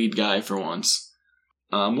be the lead guy for once.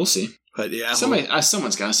 We'll see. But yeah,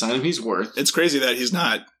 someone's got to sign him. He's worth. It's crazy that he's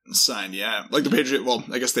not signed yet. Like the Patriots. Well,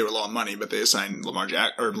 I guess they were low on money, but they signed Lamar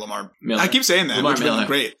Miller. I keep saying that. Lamar Miller.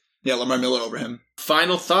 Great. Yeah, Lamar Miller over him.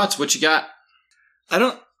 Final thoughts. What you got?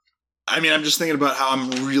 I'm just thinking about how I'm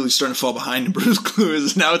really starting to fall behind in Bruce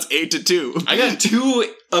clues. Now it's 8-2. I got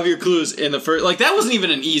 2 of your clues in the first. Like that wasn't even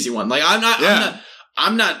an easy one. Like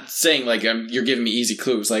I'm not saying like you're giving me easy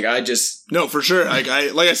clues. Like I just no for sure. Like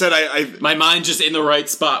I said, my mind just in the right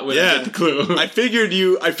spot when I get the clue. I figured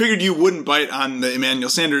you wouldn't bite on the Emmanuel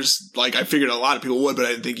Sanders. Like I figured a lot of people would, but I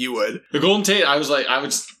didn't think you would. The Golden Tate. I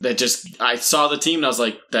saw the team and I was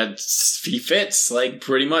like, he fits like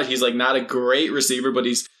pretty much. He's like not a great receiver, but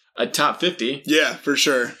he's a top 50. Yeah, for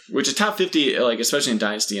sure. Which a top 50, like especially in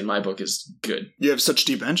Dynasty in my book, is good. You have such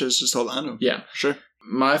deep benches. Just hold on to them. Yeah, sure.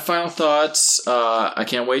 My final thoughts, I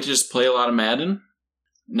can't wait to just play a lot of Madden.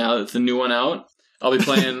 Now that the new one out, I'll be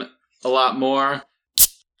playing a lot more.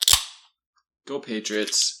 Go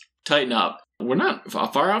Patriots. Tighten up. We're not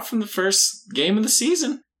far out from the first game of the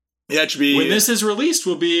season. Yeah, it should be... When this is released,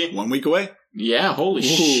 we'll be... 1 week away. Yeah, holy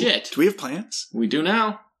shit. Do we have plans? We do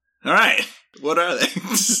now. All right. What are they?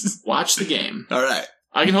 Watch the game. All right.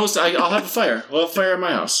 I can host. I'll have a fire. We'll have a fire at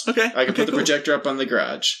my house. Okay. I can put the projector up on the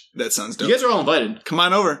garage. That sounds dope. You guys are all invited. Come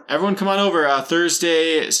on over. Everyone come on over.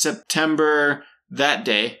 Thursday, September, that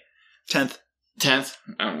day. 10th. I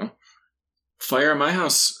don't know. Fire at my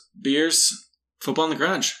house. Beers. Football in the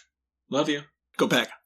garage. Love you. Go Pack.